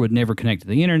computer would never connect to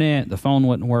the internet, the phone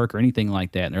wouldn't work or anything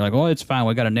like that. And they're like, oh, it's fine.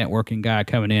 We got a networking guy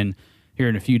coming in here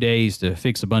in a few days to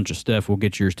fix a bunch of stuff. We'll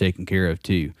get yours taken care of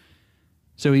too.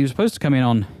 So he was supposed to come in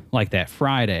on like that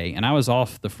Friday, and I was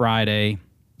off the Friday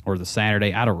or the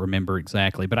Saturday. I don't remember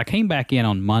exactly, but I came back in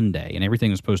on Monday, and everything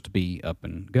was supposed to be up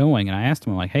and going. And I asked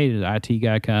him, I'm like, hey, did the IT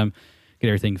guy come get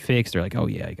everything fixed? They're like, oh,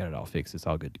 yeah, you got it all fixed. It's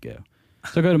all good to go.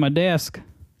 So I go to my desk.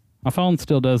 My phone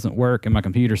still doesn't work, and my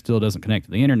computer still doesn't connect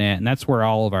to the internet, and that's where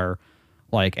all of our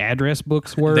address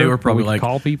books were. They were probably like,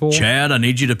 call people. Chad, I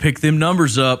need you to pick them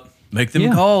numbers up. Make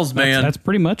them calls, man. That's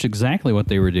pretty much exactly what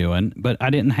they were doing, but I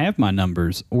didn't have my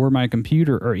numbers or my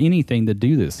computer or anything to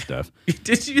do this stuff.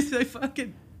 Did you say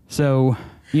fucking... So,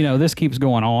 this keeps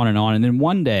going on, and then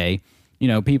one day,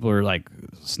 people are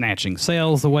snatching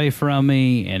sales away from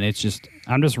me, and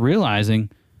I'm just realizing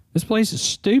this place is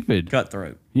stupid.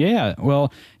 Cutthroat. Yeah,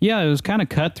 well, yeah, it was kind of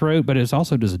cutthroat, but it's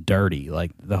also just dirty.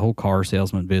 Like the whole car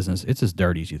salesman business, it's as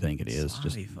dirty as you think it is.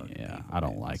 I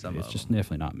don't like it. It's just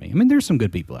definitely not me. I mean, there's some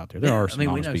good people out there. There are some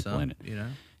honest people in it.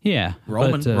 Yeah,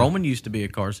 Roman used to be a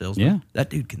car salesman. Yeah,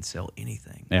 that dude can sell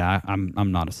anything. Yeah,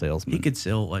 I'm not a salesman. He could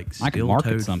sell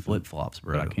steel-toed flip-flops,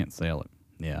 bro. But I can't sell it.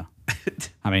 Yeah,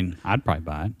 I mean, I'd probably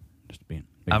buy it. Just being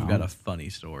I've got a funny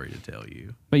story to tell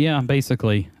you. But yeah,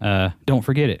 basically, don't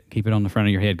forget it. Keep it on the front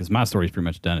of your head because my story's pretty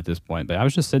much done at this point. But I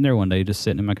was just sitting there one day, just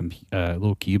sitting in my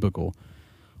little cubicle,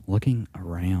 looking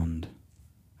around.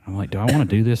 I'm like, do I want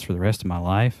to do this for the rest of my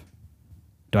life?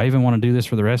 Do I even want to do this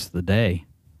for the rest of the day?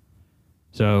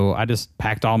 So I just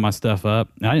packed all my stuff up.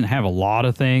 Now, I didn't have a lot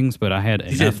of things, but I had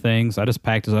enough things. I just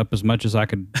packed up as much as I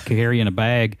could carry in a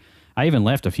bag. I even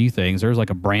left a few things. There was a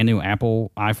brand new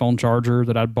Apple iPhone charger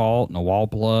that I'd bought and a wall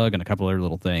plug and a couple other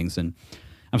little things. And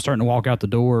I'm starting to walk out the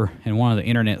door, and one of the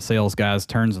internet sales guys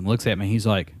turns and looks at me. He's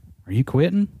like, are you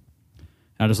quitting? And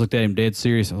I just looked at him dead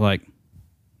serious. I was like,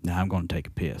 nah, I'm going to take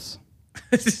a piss.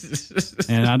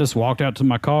 And I just walked out to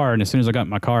my car, and as soon as I got in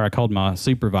my car, I called my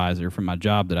supervisor from my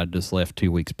job that I'd just left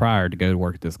 2 weeks prior to go to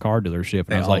work at this car dealership.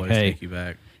 And I was like, hey, take you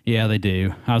back. Yeah, they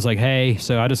do. I was like, hey,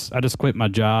 so I just quit my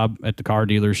job at the car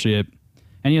dealership.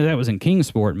 And, that was in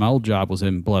Kingsport. My old job was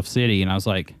in Bluff City. And I was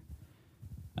like,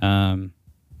 can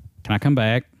I come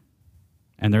back?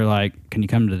 And they're like, can you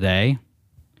come today?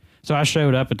 So I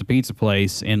showed up at the pizza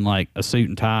place in a suit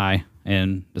and tie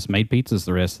and just made pizzas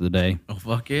the rest of the day. Oh,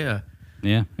 fuck yeah.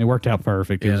 Yeah, it worked out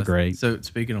perfect. It was great. So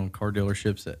speaking on car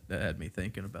dealerships, that had me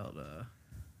thinking about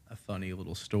a funny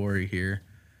little story here.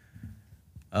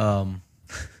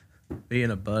 Me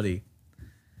and a buddy.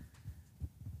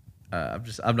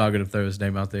 I'm not gonna throw his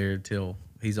name out there until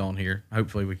he's on here.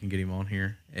 Hopefully we can get him on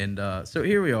here. And so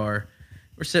here we are.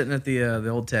 We're sitting at the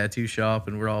old tattoo shop,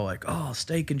 and we're all like, "Oh,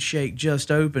 Steak and Shake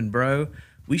just opened, bro.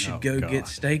 We should go get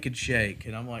Steak and Shake."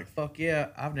 And I'm like, "Fuck yeah!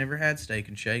 I've never had Steak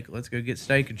and Shake. Let's go get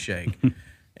Steak and Shake."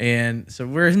 And so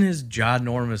we're in this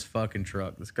ginormous fucking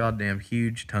truck, this goddamn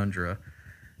huge Tundra,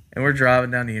 and we're driving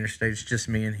down the interstate. It's just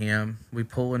me and him. We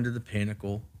pull into the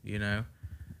Pinnacle, you know,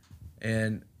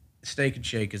 and Steak and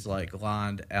Shake is like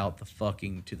lined out the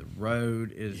fucking to the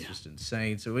road. It is just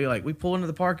insane. So we pull into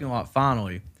the parking lot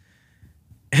finally.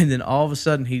 And then all of a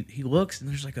sudden he looks, and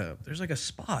there's like a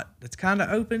spot that's kind of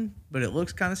open, but it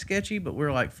looks kind of sketchy. But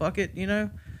we're like, fuck it, you know.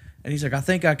 And he's like, I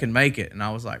think I can make it. And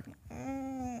I was like,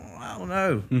 I don't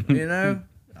know, you know,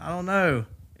 I don't know.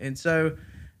 And so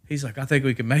he's like, I think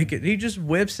we can make it. And he just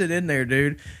whips it in there,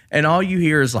 dude. And all you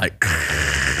hear is like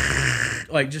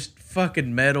just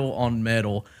fucking metal on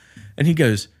metal. And he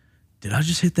goes, did I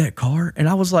just hit that car? And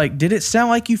I was like, did it sound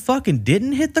like you fucking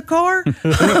didn't hit the car?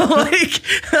 I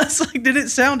was like, did it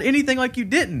sound anything like you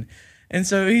didn't? And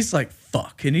so he's like,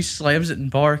 fuck. And he slams it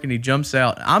in park and he jumps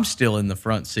out. I'm still in the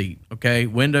front seat, okay?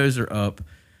 Windows are up.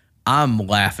 I'm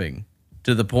laughing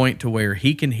to the point to where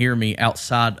he can hear me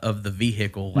outside of the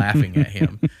vehicle laughing at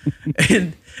him.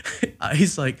 And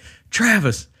he's like,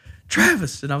 Travis.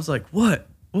 And I was like, what?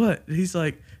 And he's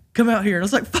like, come out here. And I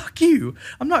was like, fuck you.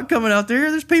 I'm not coming out there.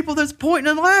 There's people that's pointing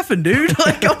and laughing, dude.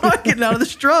 Like, I'm not getting out of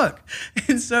this truck.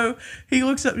 And so he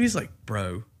looks up and he's like,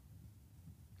 bro,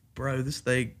 this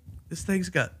thing's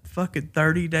got fucking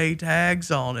 30-day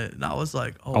tags on it. And I was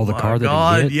like, oh the my car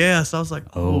God. that he hit? Yes. I was like,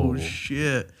 oh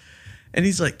shit. And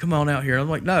he's like, come on out here. I'm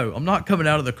like, no, I'm not coming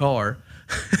out of the car.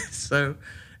 So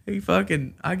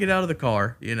I get out of the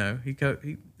car, you know, he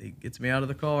gets me out of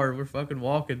the car. We're fucking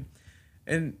walking.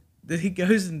 And then he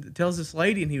goes and tells this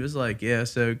lady, and he was like, yeah,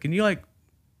 so can you like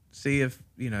see if,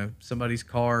 you know, somebody's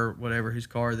car, whatever, whose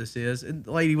car this is? And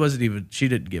the lady she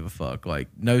didn't give a fuck, like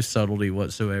no subtlety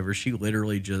whatsoever. She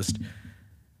literally just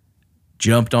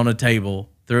jumped on a table,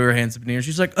 threw her hands up in the air.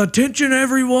 She's like, attention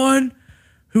everyone,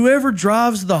 whoever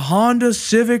drives the Honda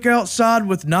Civic outside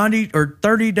with 90 or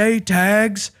 30-day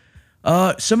tags,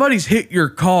 somebody's hit your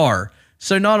car.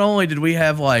 So not only did we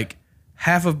have like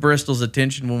half of Bristol's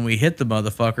attention when we hit the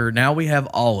motherfucker, now we have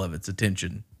all of its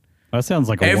attention. That sounds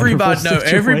like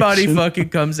everybody fucking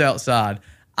comes outside.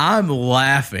 I'm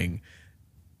laughing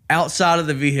outside of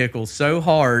the vehicle so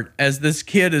hard as this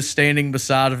kid is standing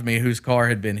beside of me whose car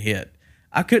had been hit.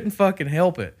 I couldn't fucking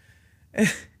help it.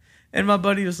 And my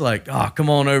buddy was like, oh, come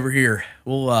on over here.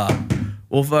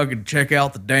 We'll fucking check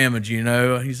out the damage, you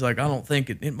know. He's like, I don't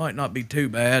think it might not be too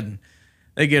bad. And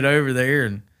they get over there,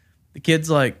 and the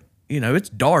kid's like, you know, it's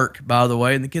dark, by the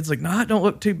way. And the kid's like, no, it don't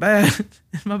look too bad.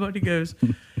 And my buddy goes,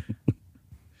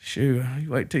 shoot, you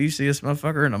wait till you see this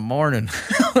motherfucker in the morning.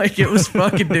 Like, it was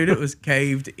fucking, dude, it was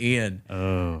caved in.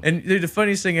 Oh. And dude, the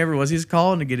funniest thing ever was he was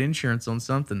calling to get insurance on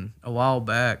something a while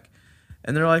back.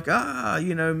 And they're like,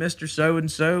 you know, Mr.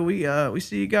 So-and-so, we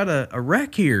see you got a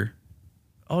wreck here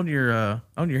on your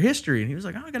history. And he was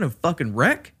like, I don't got no fucking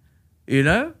wreck, you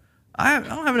know? I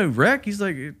don't have no wreck. He's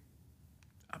like,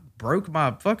 broke my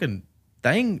fucking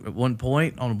thing at one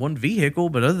point on one vehicle,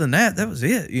 but other than that was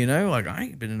it, you know? Like, I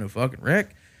ain't been in no fucking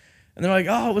wreck. And they're like,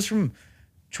 oh, it was from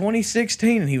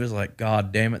 2016. And he was like,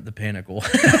 God damn it, the Pinnacle.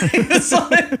 He was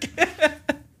like...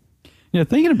 Yeah,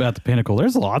 thinking about the Pinnacle,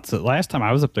 there's lots of... Last time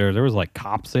I was up there was like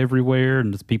cops everywhere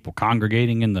and just people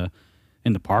congregating in the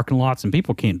parking lots, and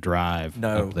people can't drive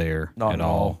up there not at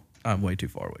all. I'm way too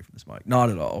far away from this mic. Not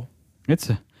at all.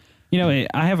 You know,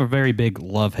 I have a very big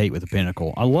love-hate with the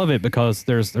Pinnacle. I love it because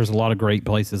there's a lot of great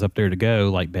places up there to go,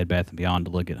 like Bed Bath & Beyond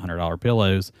to look at $100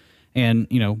 pillows and,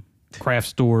 you know, craft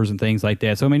stores and things like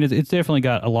that. So, I mean, it's definitely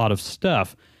got a lot of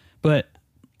stuff. But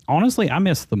honestly, I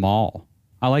miss the mall.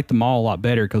 I like the mall a lot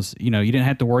better because, you know, you didn't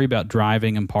have to worry about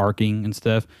driving and parking and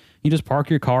stuff. You just park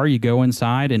your car, you go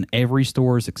inside, and every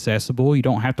store is accessible. You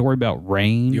don't have to worry about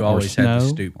rain or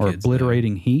snow or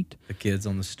obliterating heat. The kids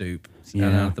on the stoop.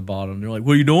 Down at the bottom. They're like,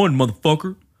 what are you doing,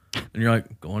 motherfucker? And you're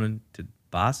like, going in to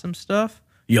buy some stuff?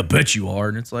 Yeah, I bet you are.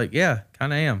 And it's like, yeah,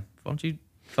 kind of am. Why don't you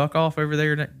fuck off over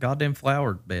there in that goddamn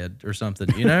flower bed or something,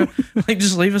 you know? Like,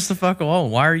 just leave us the fuck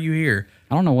alone. Why are you here?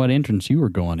 I don't know what entrance you were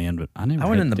going in, but I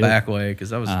went in the back way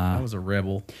because I was a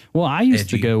rebel. Well, I used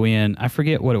to go in, I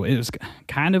forget what it was. It was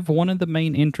kind of one of the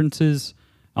main entrances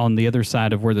on the other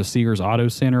side of where the Sears Auto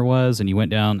Center was, and you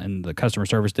went down and the customer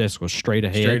service desk was straight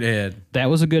ahead. That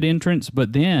was a good entrance,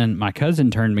 but then my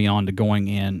cousin turned me on to going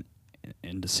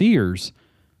into Sears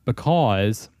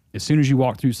because as soon as you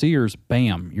walk through Sears,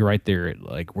 bam, you're right there, at,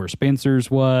 like where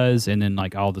Spencer's was, and then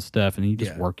like all the stuff, and you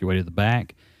just work your way to the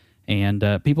back. And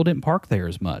people didn't park there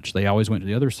as much. They always went to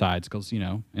the other sides because, you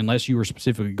know, unless you were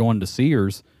specifically going to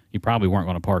Sears, you probably weren't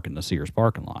going to park in the Sears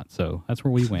parking lot. So that's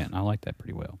where we went, and I like that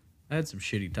pretty well. I had some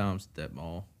shitty times at that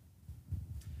mall.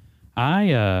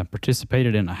 I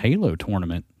participated in a Halo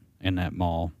tournament in that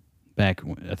mall back,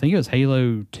 I think it was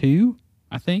Halo 2,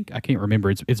 I can't remember.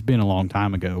 It's been a long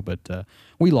time ago, but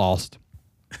we lost.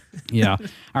 Yeah,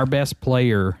 our best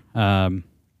player,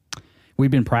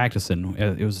 we've been practicing.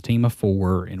 It was a team of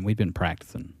 4, and we've been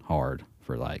practicing hard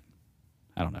for like,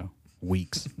 I don't know,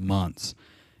 weeks, months.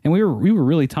 And we were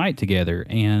really tight together,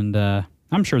 and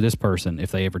I'm sure this person,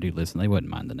 if they ever do listen, they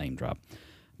wouldn't mind the name drop.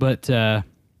 But the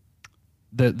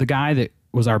guy that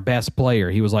was our best player,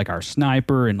 he was like our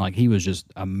sniper, and like he was just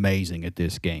amazing at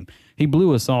this game. He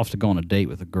blew us off to go on a date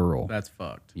with a girl. That's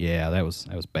fucked. Yeah, that was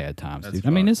bad times, dude. Fucked. I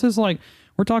mean, this is like,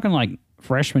 we're talking like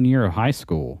freshman year of high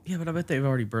school. Yeah, but I bet they've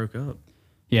already broke up.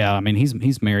 Yeah, I mean,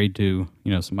 he's married to,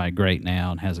 you know, somebody great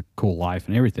now and has a cool life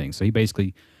and everything. So he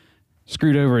basically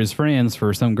screwed over his friends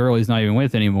for some girl he's not even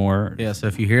with anymore. Yeah, so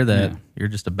if you hear that, you're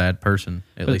just a bad person,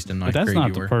 at least in ninth grade. But that's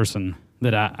not the person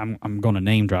that I'm going to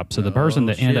name drop. So the person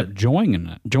that ended up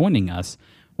joining us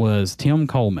was Tim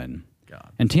Coleman. God.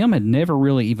 And Tim had never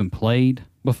really even played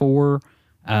before.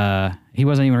 He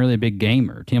wasn't even really a big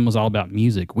gamer. Tim was all about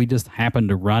music. We just happened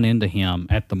to run into him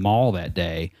at the mall that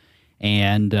day.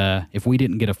 And if we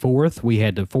didn't get a 4th, we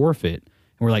had to forfeit.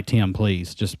 And we're like, Tim,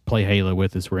 please, just play Halo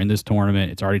with us. We're in this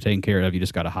tournament. It's already taken care of. You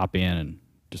just got to hop in and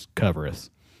just cover us.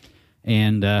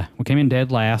 And we came in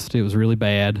dead last. It was really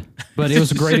bad. But it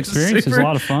was a great experience. It was a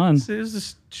lot of fun. It was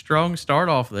a strong start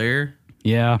off there.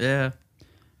 Yeah. Yeah.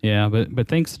 Yeah, but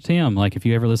thanks to Tim. Like, if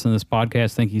you ever listen to this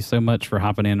podcast, thank you so much for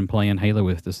hopping in and playing Halo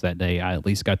with us that day. I at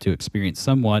least got to experience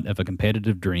somewhat of a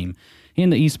competitive dream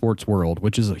in the esports world,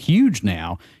 which is huge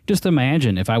now. Just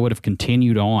imagine if I would have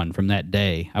continued on from that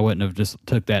day. I wouldn't have just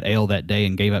took that L that day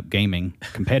and gave up gaming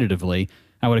competitively.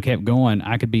 I would have kept going.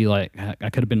 I could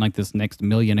have been like this next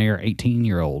millionaire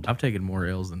 18-year-old. I've taken more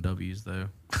L's than W's though.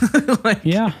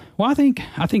 Yeah. Well, I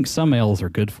think some L's are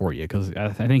good for you because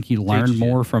I think you learn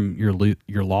more from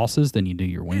your losses than you do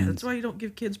your wins. Yeah, that's why you don't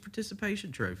give kids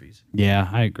participation trophies. Yeah,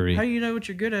 I agree. How do you know what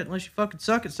you're good at unless you fucking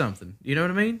suck at something? You know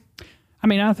what I mean? I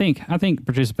mean, I think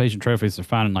participation trophies are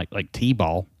fine in like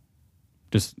T-ball.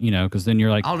 Just, you know, because then you're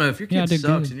like, I don't know if your kid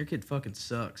sucks and your kid fucking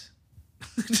sucks.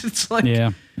 It's like,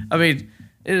 yeah. I mean,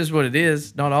 it is what it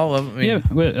is. Not all of them. I mean, yeah,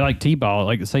 but like T-ball,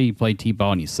 like say you play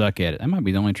T-ball and you suck at it, that might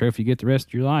be the only trophy you get the rest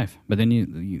of your life. But then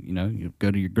you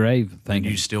go to your grave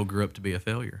thinking you still grew up to be a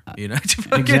failure. You know,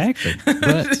 exactly.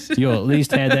 But you'll at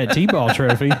least had that T-ball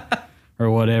trophy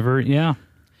or whatever. Yeah.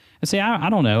 And see, I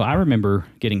don't know. I remember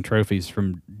getting trophies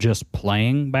from just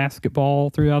playing basketball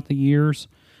throughout the years,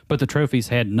 but the trophies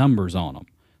had numbers on them.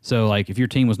 So, like, if your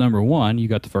team was number 1, you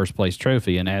got the first place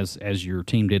trophy, and as your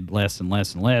team did less and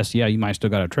less and less, yeah, you might still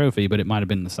got a trophy, but it might have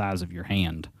been the size of your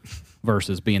hand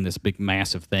versus being this big,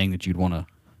 massive thing that you'd want to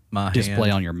display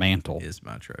on your mantle. Is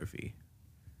my trophy.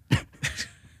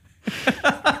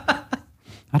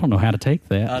 I don't know how to take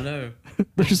that. I know.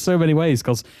 There's so many ways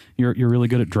because you're really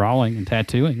good at drawing and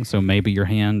tattooing, so maybe your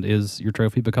hand is your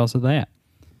trophy because of that.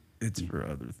 It's for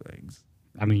other things.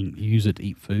 I mean, you use it to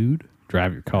eat food,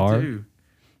 drive your car.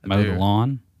 Mow the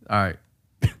lawn. All right.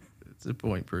 It's a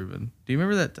point proven. Do you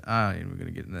remember that? I ain't going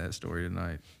to get into that story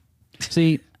tonight.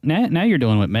 See, now you're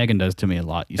doing what Megan does to me a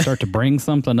lot. You start to bring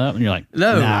something up, and you're like,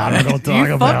 no, I'm not going to talk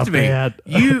about that.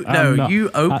 You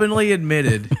openly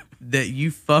admitted that you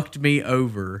fucked me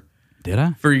over. Did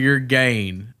I? For your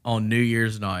gain on New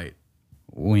Year's night.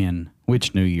 When?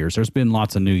 Which New Year's? There's been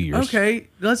lots of New Year's. Okay,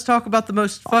 let's talk about the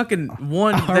most fucking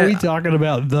one. Are we talking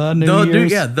about the New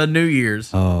Year's? Yeah, the New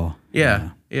Year's. Oh.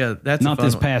 Yeah, that's not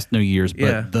this past New Year's,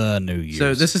 but the New Year's.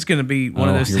 So this is going to be one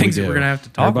of those things that we're going to have to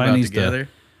talk about together.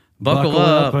 Buckle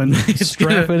up and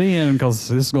strap it in because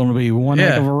this is going to be one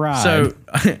heck of a ride. So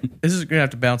this is going to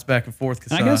have to bounce back and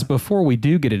forth. I guess before we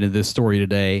do get into this story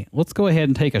today, let's go ahead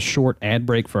and take a short ad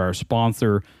break for our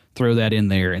sponsor, throw that in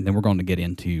there, and then we're going to get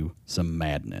into some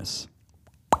madness.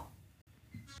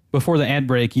 Before the ad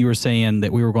break, you were saying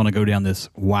that we were going to go down this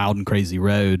wild and crazy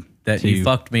road that you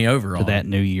fucked me over on. To that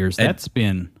New Year's. That's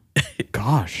been,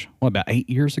 gosh, what, about 8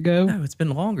 years ago? No, it's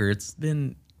been longer. It's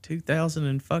been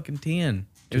 2010.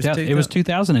 It was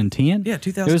 2010? Yeah,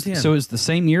 2010. So it was the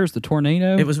same year as the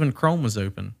tornado? It was when Chrome was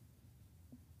open.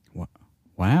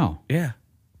 Wow. Yeah.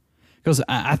 Because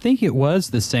I think it was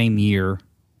the same year.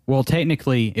 Well,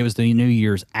 technically, it was the New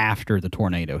Year's after the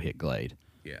tornado hit Glade.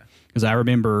 Yeah. Because I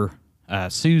remember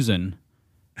Susan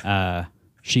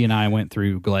she and I went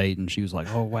through Glade, and she was like,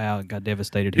 "Oh wow, it got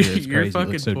devastated here. It's Your crazy. It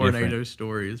fucking looks so tornado different."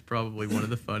 story is probably one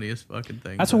of the funniest fucking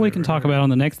things. That's what we can talk about on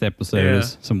the next episode. Yeah.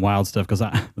 Is some wild stuff because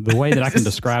the way that I can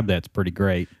describe that's pretty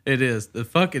great. It is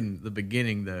the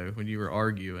beginning though when you were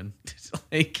arguing. It's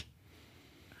like,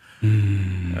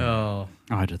 oh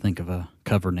I had to think of a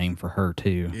cover name for her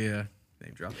too. yeah,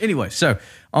 name drop. Anyway, so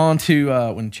on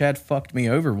to when Chad fucked me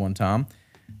over one time.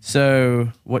 So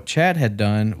what Chad had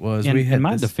done was we had in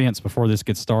my this, defense, before this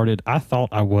gets started, I thought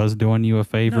I was doing you a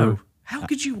favor. no, how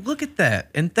could you look at that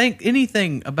and think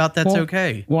anything about that's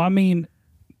okay? Well, I mean,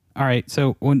 all right.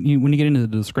 So when you get into the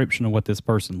description of what this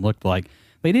person looked like,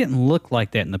 they didn't look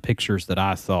like that in the pictures that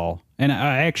I saw. And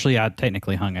I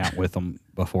technically hung out with them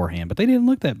beforehand, but they didn't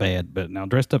look that bad. But now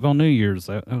dressed up on New Year's,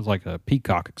 that was like a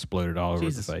peacock exploded all over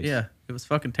the face. Yeah, it was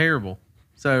fucking terrible.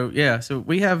 So yeah, so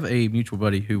we have a mutual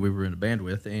buddy who we were in a band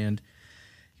with, and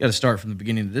you got to start from the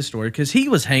beginning of this story because he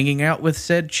was hanging out with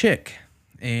said chick,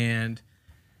 and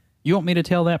You want me to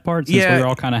tell that part since we were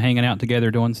all kind of hanging out together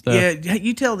doing stuff? yeah,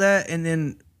 you tell that, and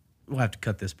then we'll have to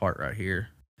cut this part right here.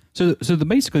 So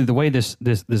basically the way this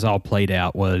all played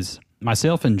out was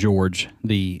myself and George,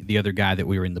 the other guy that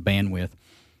we were in the band with.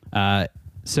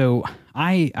 So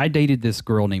I dated this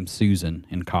girl named Susan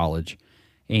in college,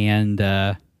 and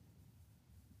I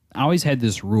always had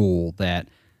this rule that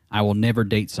I will never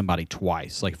date somebody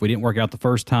twice. Like if we didn't work out the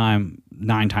first time,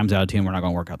 9 times out of 10 we're not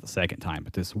going to work out the second time.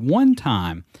 But this one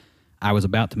time, I was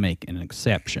about to make an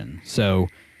exception. So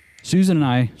Susan and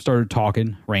I started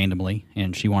talking randomly,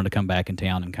 and she wanted to come back in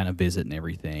town and kind of visit and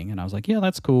everything. And I was like, yeah,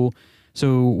 that's cool.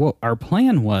 So what our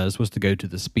plan was to go to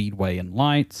the Speedway and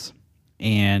Lights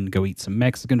and go eat some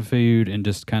Mexican food and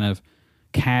just kind of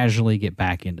casually get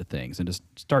back into things and just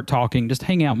start talking, just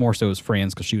hang out more so as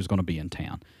friends because she was going to be in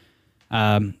town.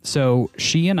 So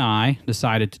she and I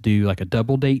decided to do like a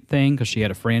double date thing because she had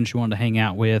a friend she wanted to hang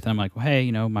out with. And I'm like, well, hey,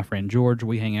 you know, my friend George,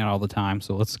 we hang out all the time,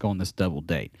 so let's go on this double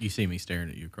date. You see me staring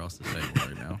at you across the table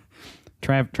right now.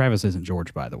 Travis isn't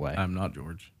George, by the way. I'm not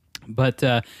George. But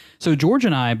so George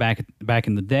and I back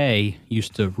in the day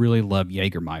used to really love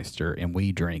Jägermeister, and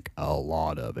we drank a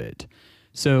lot of it.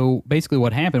 So basically,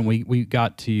 what happened? We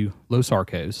got to Los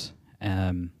Arcos.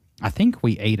 I think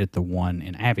we ate at the one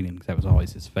in Abingdon because that was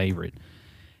always his favorite,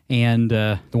 and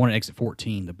the one at Exit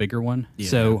 14, the bigger one. Yeah.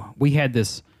 So we had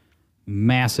this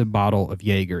massive bottle of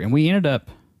Jaeger, and we ended up.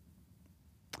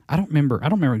 I don't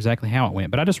remember exactly how it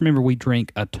went, but I just remember we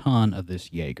drank a ton of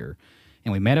this Jaeger.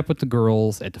 And we met up with the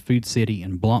girls at the Food City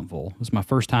in Bluntville. It was my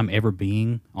first time ever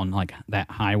being on like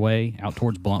that highway out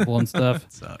towards Bluntville and stuff.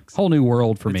 Sucks. Whole new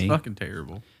world for me. It's fucking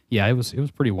terrible. Yeah, it was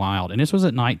pretty wild. And this was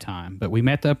at nighttime, but we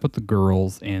met up with the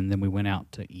girls and then we went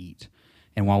out to eat.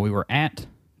 And while we were at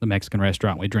the Mexican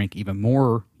restaurant, we drank even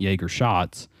more Jaeger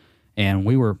shots, and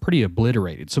we were pretty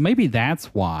obliterated. So maybe that's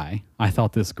why I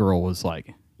thought this girl was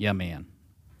like, yeah, man.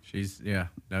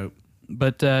 Nope.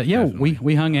 But yeah,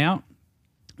 we hung out.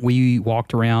 We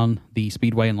walked around the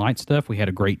Speedway and Light stuff. We had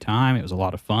a great time. It was a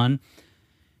lot of fun.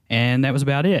 And that was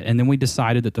about it. And then we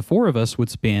decided that the 4 of us would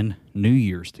spend New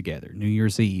Year's together, New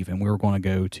Year's Eve, and we were going to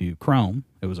go to Chrome.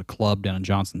 It was a club down in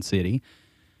Johnson City.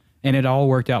 And it all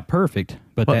worked out perfect.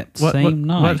 But that same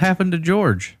night... What happened to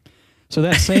George? So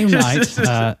that same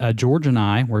night, George and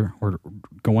I were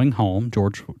going home.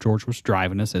 George was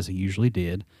driving us, as he usually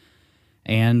did.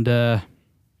 And...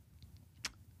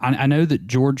 I know that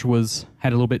George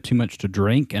had a little bit too much to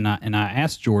drink, and I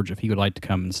asked George if he would like to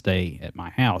come and stay at my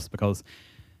house because,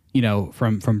 you know,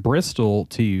 from Bristol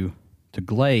to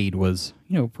Glade was,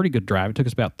 you know, a pretty good drive. It took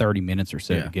us about 30 minutes or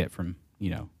so to get from, you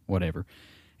know, whatever.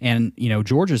 And, you know,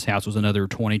 George's house was another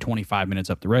 20, 25 minutes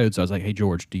up the road. So I was like, hey,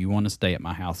 George, do you want to stay at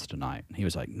my house tonight? And he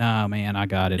was like, nah, man, I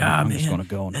got it. I'm just going to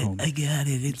go on home. I got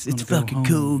it. It's fucking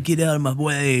cool. Get out of my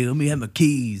way. Let me have my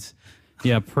keys.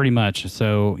 Yeah, pretty much.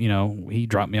 So, you know, he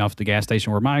dropped me off at the gas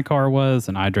station where my car was,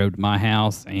 and I drove to my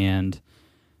house, and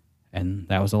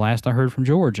that was the last I heard from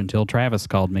George until Travis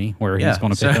called me, where he's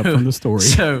going to pick up from the story.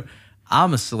 So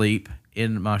I'm asleep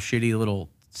in my shitty little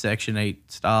Section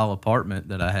 8 style apartment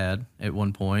that I had at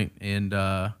one point, and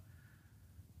I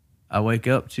wake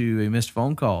up to a missed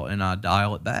phone call, and I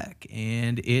dial it back,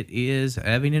 and it is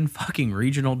Abingdon fucking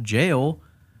Regional Jail,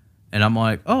 and I'm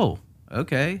like, oh,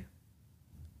 okay.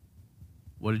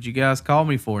 What did you guys call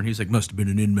me for? And he's like, must have been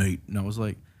an inmate. And I was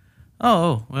like,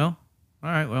 oh, well, all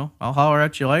right, well, I'll holler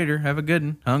at you later. Have a good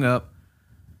one. Hung up.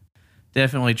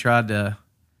 Definitely tried to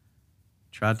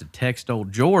text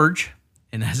old George.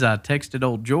 And as I texted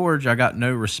old George, I got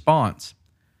no response.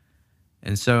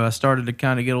 And so I started to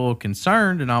kind of get a little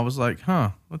concerned. And I was like,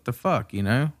 what the fuck, you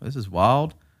know? This is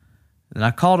wild. And I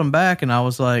called him back and I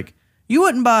was like, you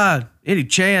wouldn't by any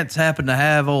chance happen to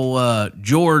have old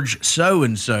George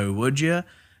so-and-so, would you?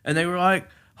 And they were like,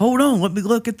 hold on, let me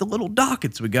look at the little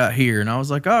dockets we got here. And I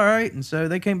was like, all right. And so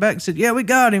they came back and said, yeah, we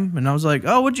got him. And I was like,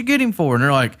 oh, what'd you get him for? And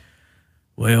they're like,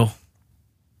 well,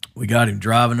 we got him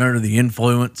driving under the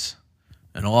influence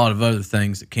and a lot of other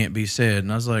things that can't be said.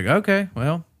 And I was like, okay,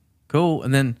 well, cool.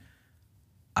 And then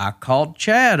I called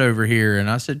Chad over here and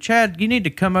I said, Chad, you need to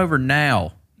come over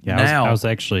now. Yeah, now. I was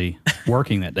actually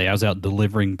working that day. I was out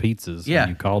delivering pizzas when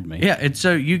you called me. Yeah, and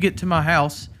so you get to my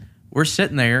house. We're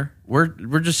sitting there. We're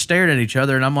just staring at each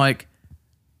other, and I'm like,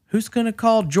 who's going to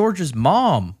call George's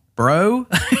mom, bro?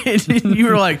 And you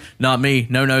were like, not me.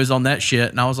 No nose on that shit.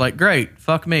 And I was like, great.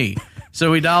 Fuck me. So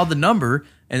we dialed the number,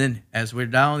 and then as we're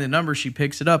dialing the number, she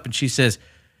picks it up, and she says,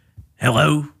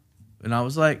 hello. And I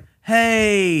was like,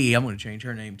 hey. I'm going to change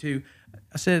her name, too.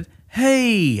 I said,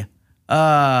 hey,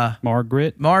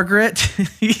 Margaret.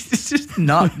 It's just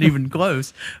not even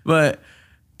close. But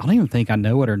I don't even think I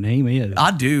know what her name is.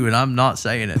 I do, and I'm not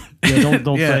saying it. Yeah,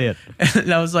 don't say it.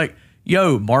 And I was like,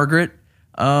 yo, Margaret,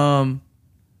 what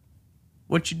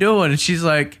you doing? And she's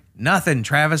like, nothing,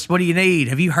 Travis. What do you need?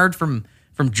 Have you heard from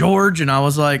George? And I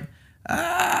was like,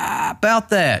 about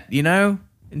that, you know?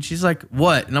 And she's like,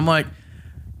 what? And I'm like,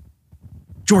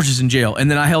 George is in jail.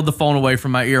 And then I held the phone away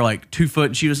from my ear like 2 foot,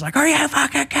 and she was like, are you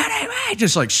fucking kidding me?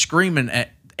 Just like screaming at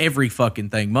every fucking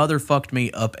thing. Mother fucked me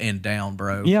up and down,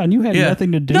 bro. Yeah, and you had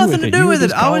nothing to do with it. Nothing to do with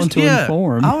it. I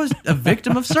was a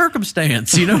victim of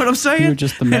circumstance. You know what I'm saying? You were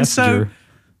just the messenger.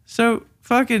 So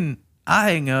fucking, I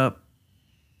hang up.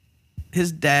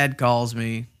 His dad calls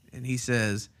me and he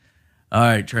says, all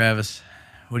right, Travis,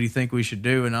 what do you think we should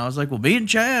do? And I was like, well, me and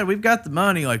Chad, we've got the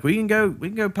money. Like, we can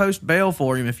go post bail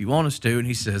for him if you want us to. And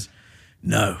he says,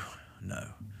 no.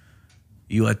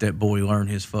 You let that boy learn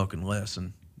his fucking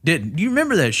lesson. Didn't you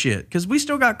remember that shit? Because we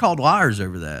still got called liars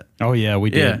over that. Oh yeah, we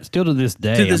did. Yeah. Still to this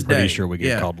day, I'm pretty sure we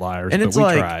get called liars. And but it's we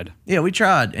like, tried. Yeah, we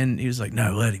tried. And he was like,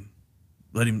 no,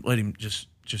 let him just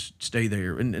stay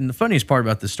there. And the funniest part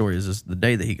about this story is the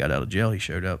day that he got out of jail, he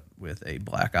showed up with a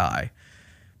black eye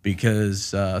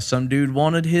because some dude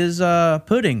wanted his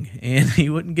pudding and he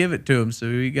wouldn't give it to him, so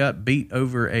he got beat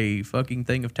over a fucking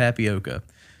thing of tapioca.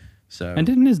 So, and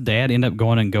didn't his dad end up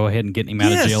going and go ahead and getting him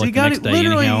out of jail like the next day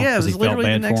anyhow? Yeah, it was literally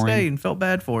the next day him? and felt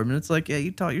bad for him. And it's like, yeah,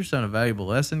 you taught your son a valuable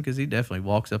lesson because he definitely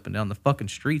walks up and down the fucking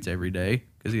streets every day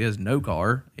because he has no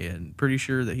car and pretty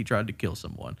sure that he tried to kill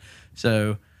someone.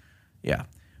 So, yeah.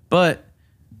 But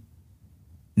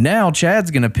now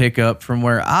Chad's going to pick up from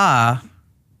where I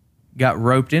got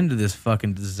roped into this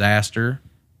fucking disaster.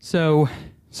 So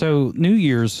New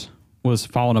Year's was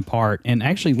falling apart, and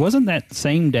actually wasn't that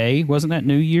same day? Wasn't that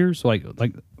New Year's? Like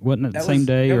wasn't it the same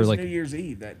day that or was like New Year's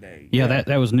Eve that day? Yeah,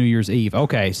 that was New Year's Eve.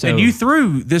 Okay, so and you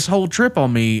threw this whole trip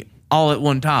on me all at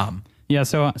one time. Yeah,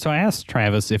 so I asked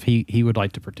Travis if he would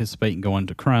like to participate in going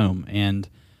to Chrome, and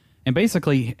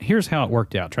basically here's how it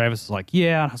worked out. Travis was like,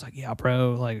 yeah, and I was like, yeah,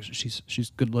 bro, like she's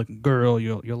a good looking girl,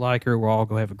 you'll like her, we'll all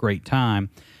go have a great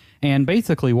time. And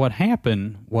basically what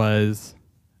happened was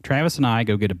Travis and I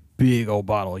go get a big old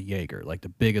bottle of Jaeger, like the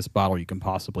biggest bottle you can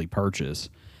possibly purchase.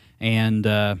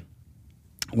 And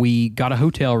we got a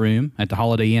hotel room at the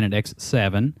Holiday Inn at Exit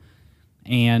 7.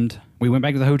 And we went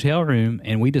back to the hotel room,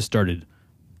 and we just started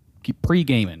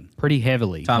pre-gaming pretty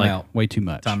heavily. Time out. Way too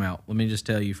much. Time out. Let me just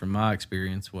tell you from my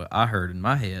experience, what I heard in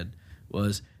my head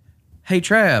was, hey,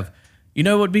 Trav, you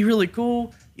know what would be really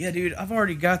cool? Yeah, dude, I've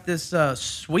already got this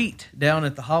suite down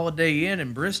at the Holiday Inn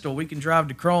in Bristol. We can drive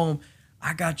to Chrome.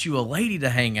 I got you a lady to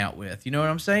hang out with. You know what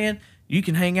I'm saying? You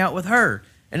can hang out with her.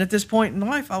 And at this point in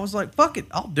life, I was like, fuck it,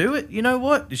 I'll do it. You know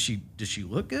what? Does she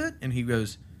look good? And he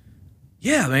goes,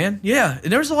 yeah, man, yeah.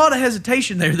 And there was a lot of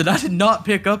hesitation there that I did not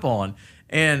pick up on.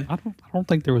 And I don't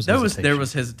think there was hesitation. There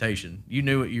was hesitation. You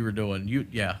knew what you were doing. You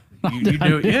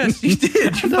knew it. Yes, you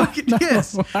did. You fucking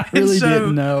yes. I really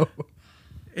didn't know.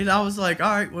 And I was like,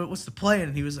 all right, well, what's the plan?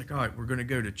 And he was like, all right, we're going to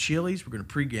go to Chili's. We're going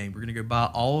to pregame. We're going to go buy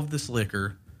all of this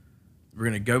liquor. We're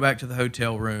going to go back to the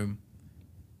hotel room.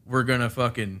 We're going to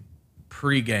fucking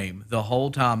pregame the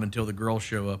whole time until the girls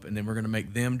show up. And then we're going to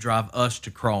make them drive us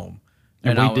to Chrome.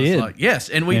 And we did. Like, yes,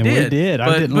 and we did. We did.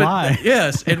 I didn't lie.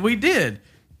 Yes, and we did.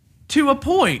 To a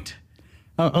point.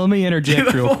 Let me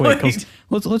interject real quick. 'Cause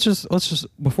let's just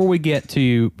before we get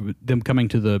to them coming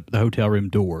to the hotel room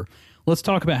door, let's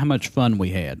talk about how much fun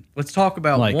we had. Let's talk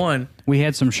about one. We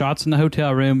had some shots in the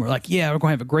hotel room. We're like, yeah, we're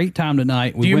going to have a great time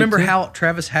tonight. Do you remember how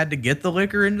Travis had to get the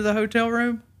liquor into the hotel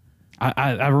room?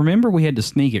 I remember we had to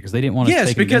sneak it because they didn't want us to take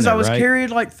it in there, because I was right? carrying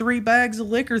like 3 bags of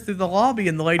liquor through the lobby,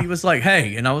 and the lady was like,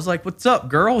 hey. And I was like, what's up,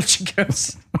 girl? And she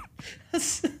goes,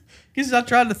 because I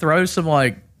tried to throw some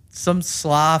like some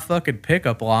sly fucking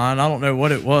pickup line. I don't know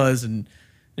what it was, and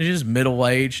she's just middle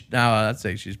aged. Now I'd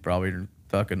say she's probably in her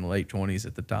fucking late 20s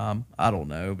at the time. I don't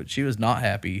know, but she was not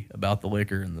happy about the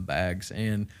liquor in the bags,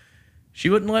 and she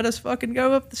wouldn't let us fucking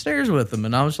go up the stairs with them.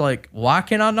 And I was like, why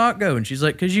can I not go? And she's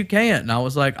like, because you can't. And I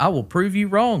was like, I will prove you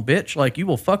wrong, bitch. Like, you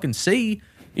will fucking see,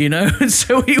 you know? And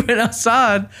so we went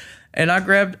outside, and I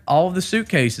grabbed all of the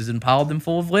suitcases and piled them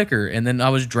full of liquor. And then I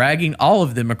was dragging all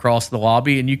of them across the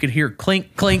lobby, and you could hear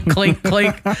clink, clink, clink,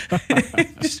 clink.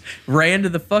 Just ran to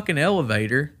the fucking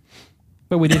elevator.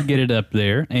 But we did get it up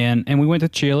there, and we went to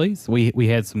Chili's. We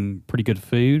had some pretty good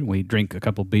food. We drank a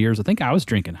couple beers. I think I was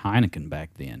drinking Heineken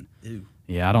back then. Ew.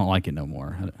 Yeah, I don't like it no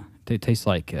more. It tastes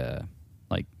like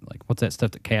what's that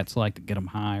stuff that cats like to get them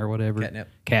high or whatever? Catnip.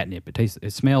 Catnip.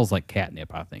 It smells like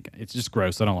catnip. I think it's just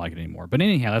gross. I don't like it anymore. But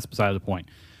anyhow, that's beside the point.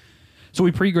 So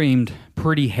we pre-gamed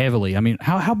pretty heavily. I mean,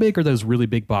 how big are those really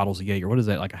big bottles of Jaeger? What is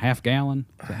that, like a half gallon?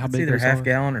 Is that how It's big either those half are?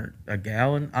 gallon or a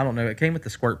gallon. I don't know. It came with the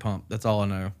squirt pump. That's all I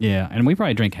know. Yeah, and we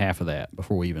probably drank half of that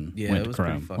before we even Yeah, went it to was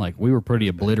pretty Chrome. fucking- Like, we were pretty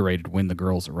obliterated when the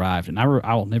girls arrived, and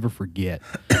I'll never forget.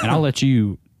 And I'll let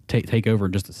you take over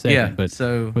in just a second. Yeah, but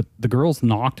so- but the girls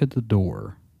knocked at the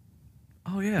door,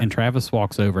 Oh, yeah. and Travis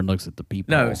walks over and looks at the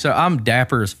people. No, so I'm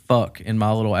dapper as fuck in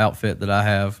my little outfit that I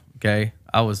have, okay?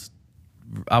 I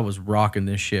was rocking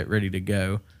this shit, ready to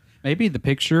go. Maybe the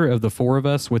picture of the four of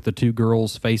us with the two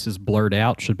girls' faces blurred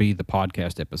out should be the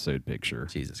podcast episode picture.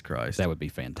 Jesus Christ. That would be I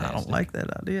fantastic. don't like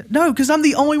that idea. No, because I'm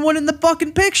the only one in the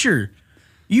fucking picture.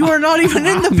 You are not even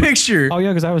in the picture. Oh,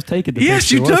 yeah, because I was taking the Yes,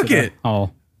 picture. you wasn't took I? it.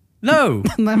 Oh. No,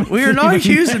 That we are makes not it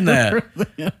even accusing that.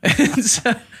 better. And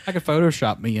so, I could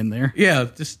Photoshop me in there. yeah,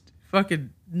 just fucking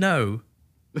no.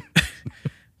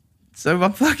 So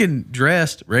I'm fucking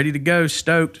dressed, ready to go,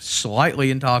 stoked, slightly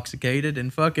intoxicated,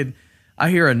 and fucking I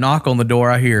hear a knock on the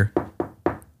door.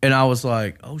 And I was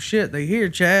like, oh shit, they here,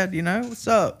 Chad, you know, what's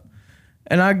up?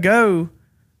 And I go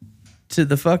to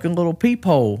the fucking little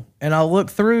peephole, and I look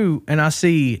through, and I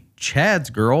see Chad's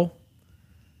girl,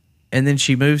 and then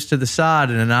she moves to the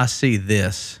side, and then I see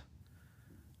this.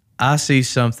 I see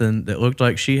something that looked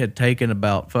like she had taken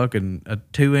about fucking a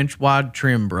 2-inch wide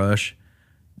trim brush,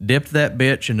 dipped that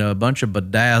bitch into a bunch of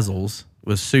bedazzles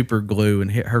with super glue,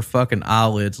 and hit her fucking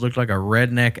eyelids. Looked like a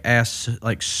redneck ass,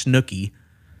 like Snooki.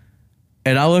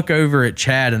 And I look over at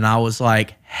Chad, and I was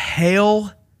like,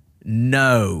 hell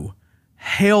no.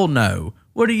 Hell no.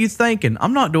 What are you thinking?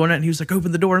 I'm not doing it. And he was like,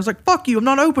 open the door. And I was like, fuck you. I'm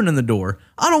not opening the door.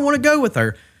 I don't want to go with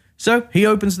her. So he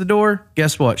opens the door.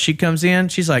 Guess what? She comes in.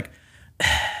 She's like,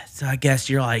 so I guess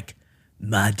you're like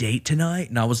my date tonight?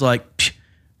 And I was like, psh,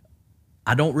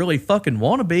 I don't really fucking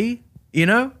want to be, you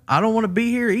know? I don't want to be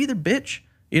here either, bitch.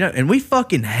 You know, and we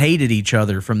fucking hated each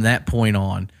other from that point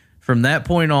on. From that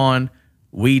point on,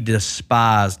 we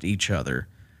despised each other.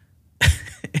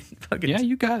 Fucking Yeah,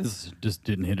 you guys just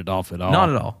didn't hit it off at all. not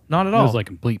at all. Not at It all. was like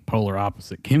complete polar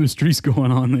opposite chemistry's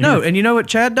going on there. No, and you know what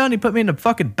Chad done? He put me in the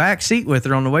fucking back seat with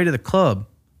her on the way to the club.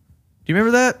 Do you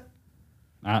remember that?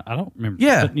 I don't remember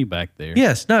Yeah. putting you back there.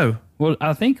 Yes, no. Well,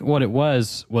 I think what it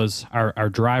was our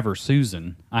driver,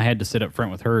 Susan. I had to sit up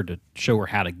front with her to show her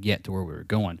how to get to where we were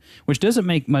going, which doesn't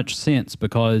make much sense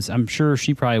because I'm sure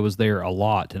she probably was there a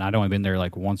lot, and I'd only been there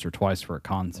like once or twice for a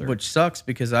concert. Which sucks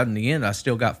because in the end, I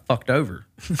still got fucked over.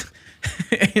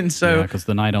 And so, because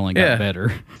the night only got Yeah.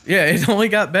 better. yeah, it only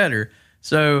got better.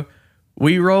 So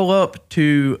we roll up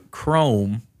to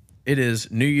Chrome. It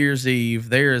is New Year's Eve.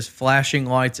 There is flashing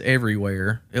lights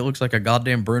everywhere. It looks like a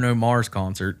goddamn Bruno Mars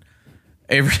concert.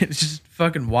 It's just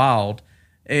fucking wild.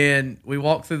 And we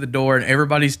walk through the door, and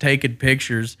everybody's taking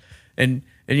pictures. And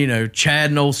you know, Chad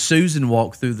and old Susan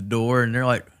walk through the door, and they're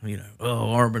like, you know,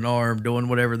 arm in arm, doing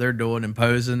whatever they're doing and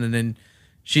posing. And then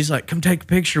she's like, come take a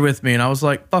picture with me. And I was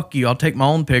like, fuck you, I'll take my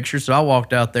own picture. So I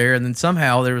walked out there, and then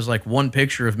somehow there was like one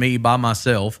picture of me by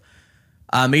myself.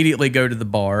 I immediately go to the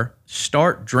bar,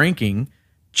 start drinking.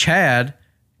 Chad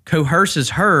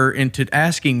coerces her into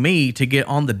asking me to get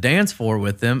on the dance floor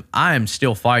with them. I am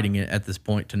still fighting it at this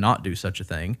point to not do such a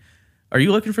thing. Are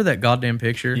you looking for that goddamn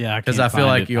picture? Yeah, because I feel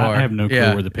like you are. I have no clue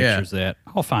Yeah, where the yeah. picture's at.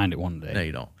 I'll find it one day. No,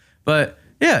 you don't. But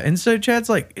yeah, and so Chad's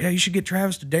like, yeah, you should get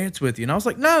Travis to dance with you. And I was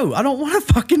like, no, I don't want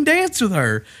to fucking dance with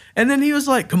her. And then he was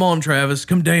like, come on, Travis,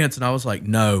 come dance. And I was like,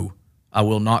 no, I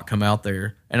will not come out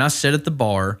there. And I sat at the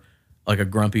bar like a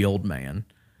grumpy old man.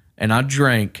 And I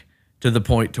drank to the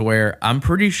point to where I'm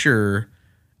pretty sure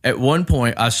at one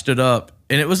point I stood up,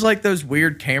 and it was like those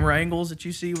weird camera angles that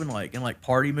you see when like in like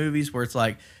party movies where it's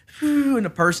like, whew, and the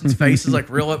person's face is like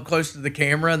real up close to the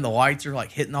camera, and the lights are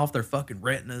like hitting off their fucking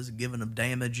retinas and giving them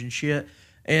damage and shit.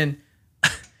 And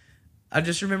I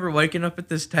just remember waking up at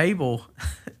this table,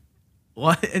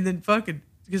 and then fucking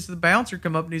because the bouncer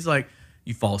come up and he's like,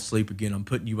 "You fall asleep again, I'm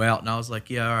putting you out." And I was like,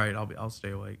 "Yeah, all right, I'll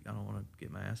stay awake. I don't want to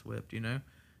get my ass whipped, you know."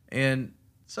 And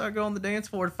so I go on the dance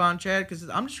floor to find Chad because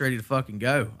I'm just ready to fucking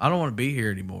go. I don't want to be here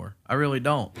anymore. I really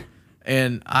don't.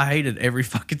 And I hated every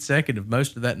fucking second of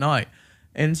most of that night.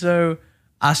 And so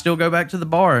I still go back to the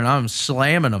bar and I'm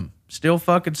slamming them, still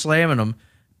fucking slamming them.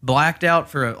 Blacked out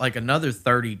for like another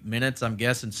 30 minutes, I'm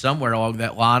guessing, somewhere along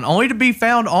that line, only to be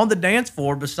found on the dance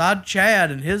floor beside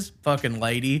Chad and his fucking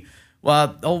lady,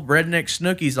 while old redneck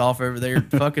Snooky's off over there,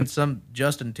 fucking some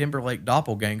Justin Timberlake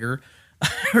doppelganger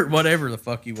or whatever the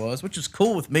fuck he was, which is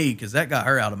cool with me because that got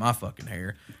her out of my fucking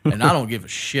hair, and I don't give a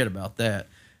shit about that.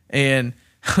 And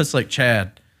I was like,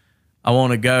 Chad, I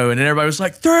want to go, and then everybody was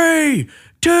like, 3,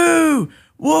 2,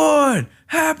 1,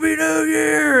 Happy New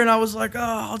Year. And I was like,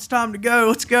 oh, it's time to go.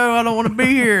 Let's go. I don't want to be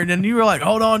here. And then you were like,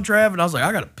 hold on, Trav. And I was like,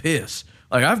 I got to piss.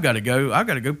 Like, I've got to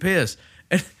go piss.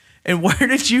 And where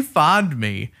did you find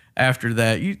me after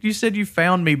that? You said you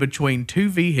found me between 2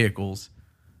 vehicles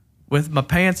with my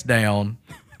pants down,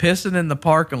 pissing in the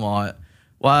parking lot,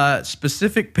 while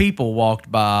specific people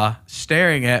walked by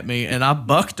staring at me, and I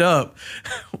bucked up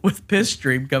with piss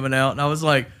stream coming out. And I was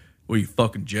like, were you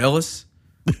fucking jealous?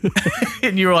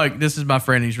 And you were like, this is my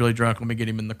friend, he's really drunk, let me get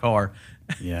him in the car.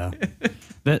 Yeah.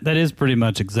 That is pretty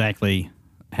much exactly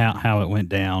how it went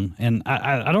down. And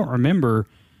I don't remember,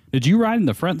 did you ride in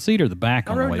the front seat or the back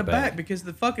on the way back? I rode in the back because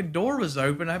the fucking door was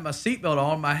open. I had my seatbelt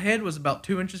on. My head was about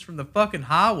 2 inches from the fucking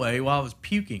highway while I was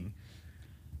puking.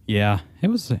 Yeah, it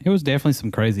was definitely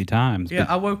some crazy times. Yeah,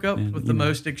 I woke up with the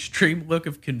most extreme look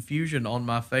of confusion on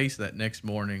my face that next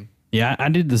morning. Yeah, I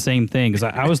did the same thing because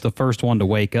I was the first one to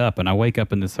wake up, and I wake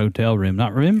up in this hotel room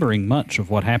not remembering much of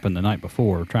what happened the night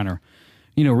before, trying to,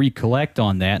 recollect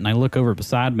on that. And I look over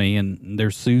beside me, and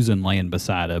there's Susan laying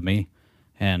beside of me,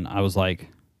 and I was like,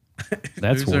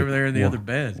 "That's who's over there in the other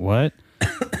bed." What?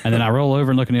 And then I roll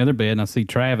over and look in the other bed, and I see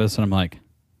Travis, and I'm like,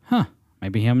 "Huh,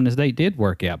 maybe him and his date did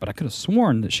work out." But I could have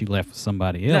sworn that she left with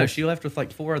somebody else. No, she left with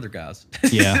like 4 other guys.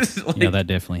 Yeah, yeah, that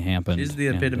definitely happened. She's the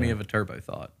epitome of a turbo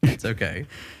thought. It's okay.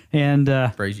 And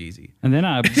Praise Yeezy. And then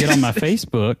I get on my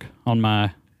Facebook on my,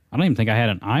 I don't even think I had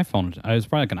an iPhone. It was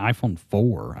probably like an iPhone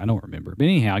 4. I don't remember. But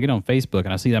anyhow, I get on Facebook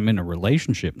and I see that I'm in a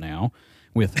relationship now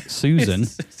with Susan.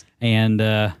 And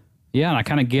and I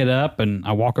kind of get up and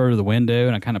I walk over to the window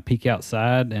and I kind of peek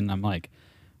outside and I'm like,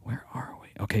 where are we?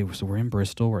 Okay, so we're in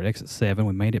Bristol. We're at exit 7.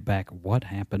 We made it back. What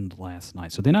happened last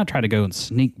night? So then I try to go and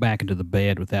sneak back into the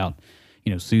bed without,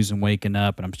 Susan waking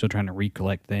up, and I'm still trying to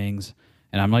recollect things.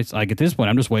 And I'm like at this point,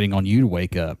 I'm just waiting on you to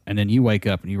wake up. And then you wake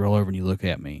up and you roll over and you look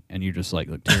at me and you just look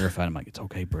terrified. I'm like, it's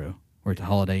okay, bro. We're at the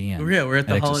Holiday Inn. Yeah, we're at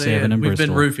the Holiday Inn. We've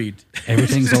been roofied.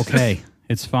 Everything's okay.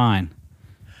 It's fine.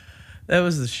 That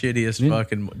was the shittiest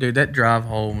fucking... Dude, that drive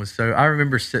home was so... I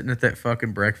remember sitting at that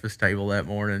fucking breakfast table that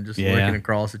morning just looking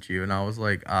across at you, and I was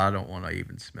like, I don't want to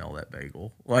even smell that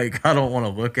bagel. Like, I don't want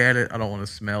to look at it. I don't want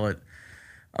to smell it.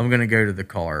 I'm going to go to the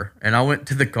car. And I went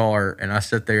to the car, and I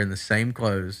sat there in the same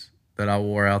clothes that I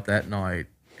wore out that night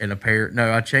in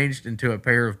I changed into a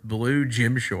pair of blue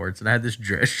gym shorts, and I had this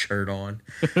dress shirt on.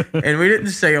 And we didn't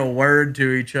say a word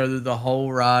to each other the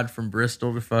whole ride from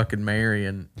Bristol to fucking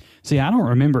Marion. See, I don't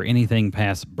remember anything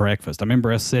past breakfast. I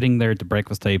remember us sitting there at the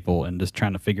breakfast table and just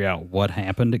trying to figure out what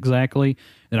happened exactly.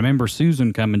 And I remember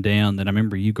Susan coming down, then I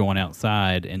remember you going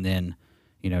outside, and then,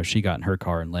 she got in her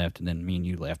car and left, and then me and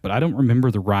you left. But I don't remember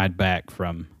the ride back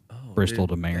from Bristol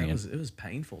to Marion. It was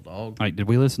painful, dog. Like, did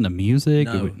we listen to music?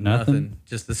 No, nothing.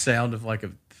 Just the sound of like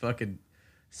a fucking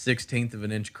 1/16 of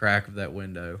an inch crack of that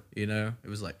window. It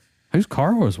was like... Whose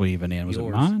car was we even in? Was it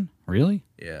mine? Really?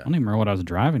 Yeah. I don't even remember what I was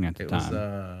driving at the time. It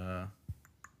was,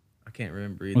 I can't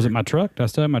remember either. Was it my truck? Did I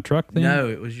still have my truck then? No,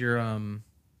 it was your,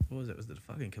 what was it? Was it a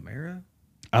fucking Camaro?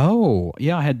 Oh,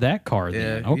 yeah, I had that car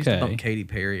then. Yeah, okay. We used to bump Katy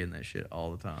Perry and that shit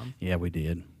all the time. Yeah, we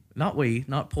did. Not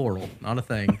plural, not a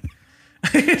thing.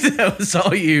 That was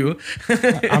all you.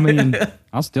 I mean,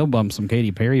 I'll still bump some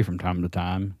Katy Perry from time to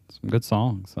time. Some good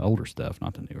songs, the older stuff,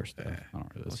 not the newer stuff. I don't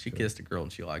really she kissed a girl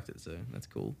and she liked it, so that's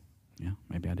cool. Yeah,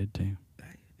 maybe I did too.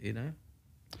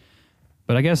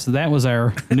 But I guess that was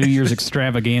our New Year's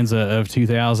extravaganza of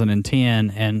 2010,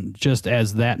 and just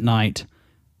as that night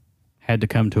had to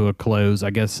come to a close, I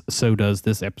guess so does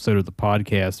this episode of the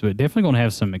podcast. But definitely going to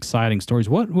have some exciting stories.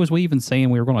 What was we even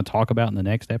saying we were going to talk about in the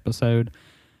next episode?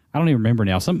 I don't even remember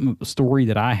now. Some story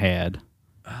that I had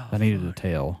I needed to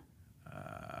tell.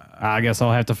 I guess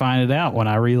I'll have to find it out when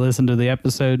I re-listen to the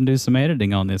episode and do some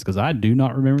editing on this, because I do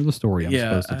not remember the story I'm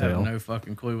supposed to tell. I have no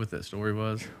fucking clue what that story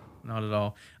was. Not at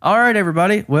all. All right,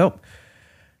 everybody. Well,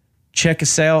 check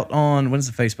us out on...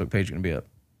 When's the Facebook page going to be up?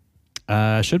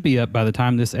 Should be up by the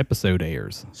time this episode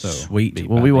airs. So Sweet.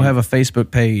 Well, we will have a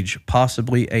Facebook page,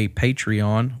 possibly a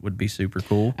Patreon would be super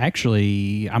cool.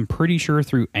 Actually, I'm pretty sure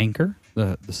through Anchor,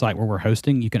 the site where we're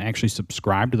hosting, you can actually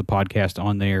subscribe to the podcast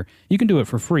on there. You can do it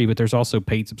for free, but there's also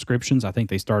paid subscriptions. I think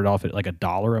they started off at like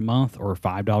 $1 a month or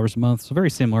 $5 a month. So very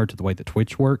similar to the way that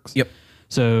Twitch works. Yep.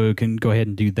 So you can go ahead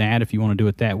and do that if you want to do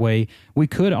it that way. We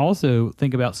could also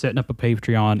think about setting up a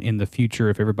Patreon in the future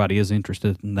if everybody is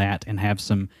interested in that, and have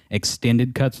some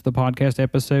extended cuts of the podcast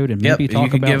episode and maybe talk you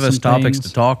can about give us some topics things.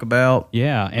 to talk about.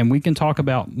 Yeah, and we can talk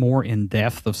about more in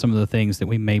depth of some of the things that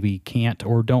we maybe can't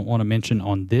or don't want to mention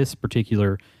on this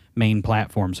particular main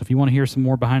platform. So if you want to hear some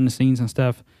more behind the scenes and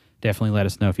stuff, definitely let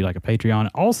us know if you like a Patreon.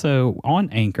 Also, on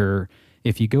Anchor,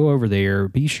 if you go over there,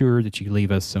 be sure that you leave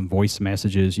us some voice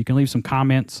messages. You can leave some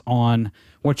comments on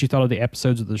what you thought of the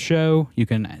episodes of the show. You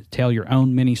can tell your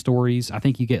own mini stories. I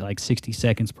think you get like 60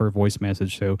 seconds per voice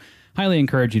message. So highly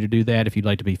encourage you to do that if you'd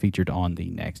like to be featured on the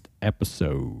next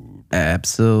episode.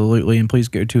 Absolutely. And please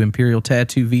go to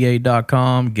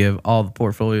imperialtattoova.com. Give all the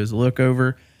portfolios a look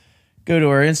over. Go to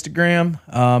our Instagram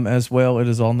as well. It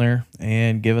is on there.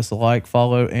 And give us a like,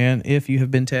 follow. And if you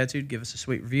have been tattooed, give us a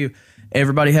sweet review.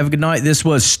 Everybody have a good night. This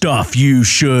was Stuff You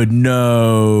Should Know.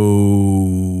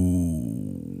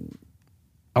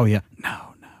 Oh, yeah.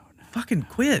 No. Fucking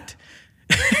quit.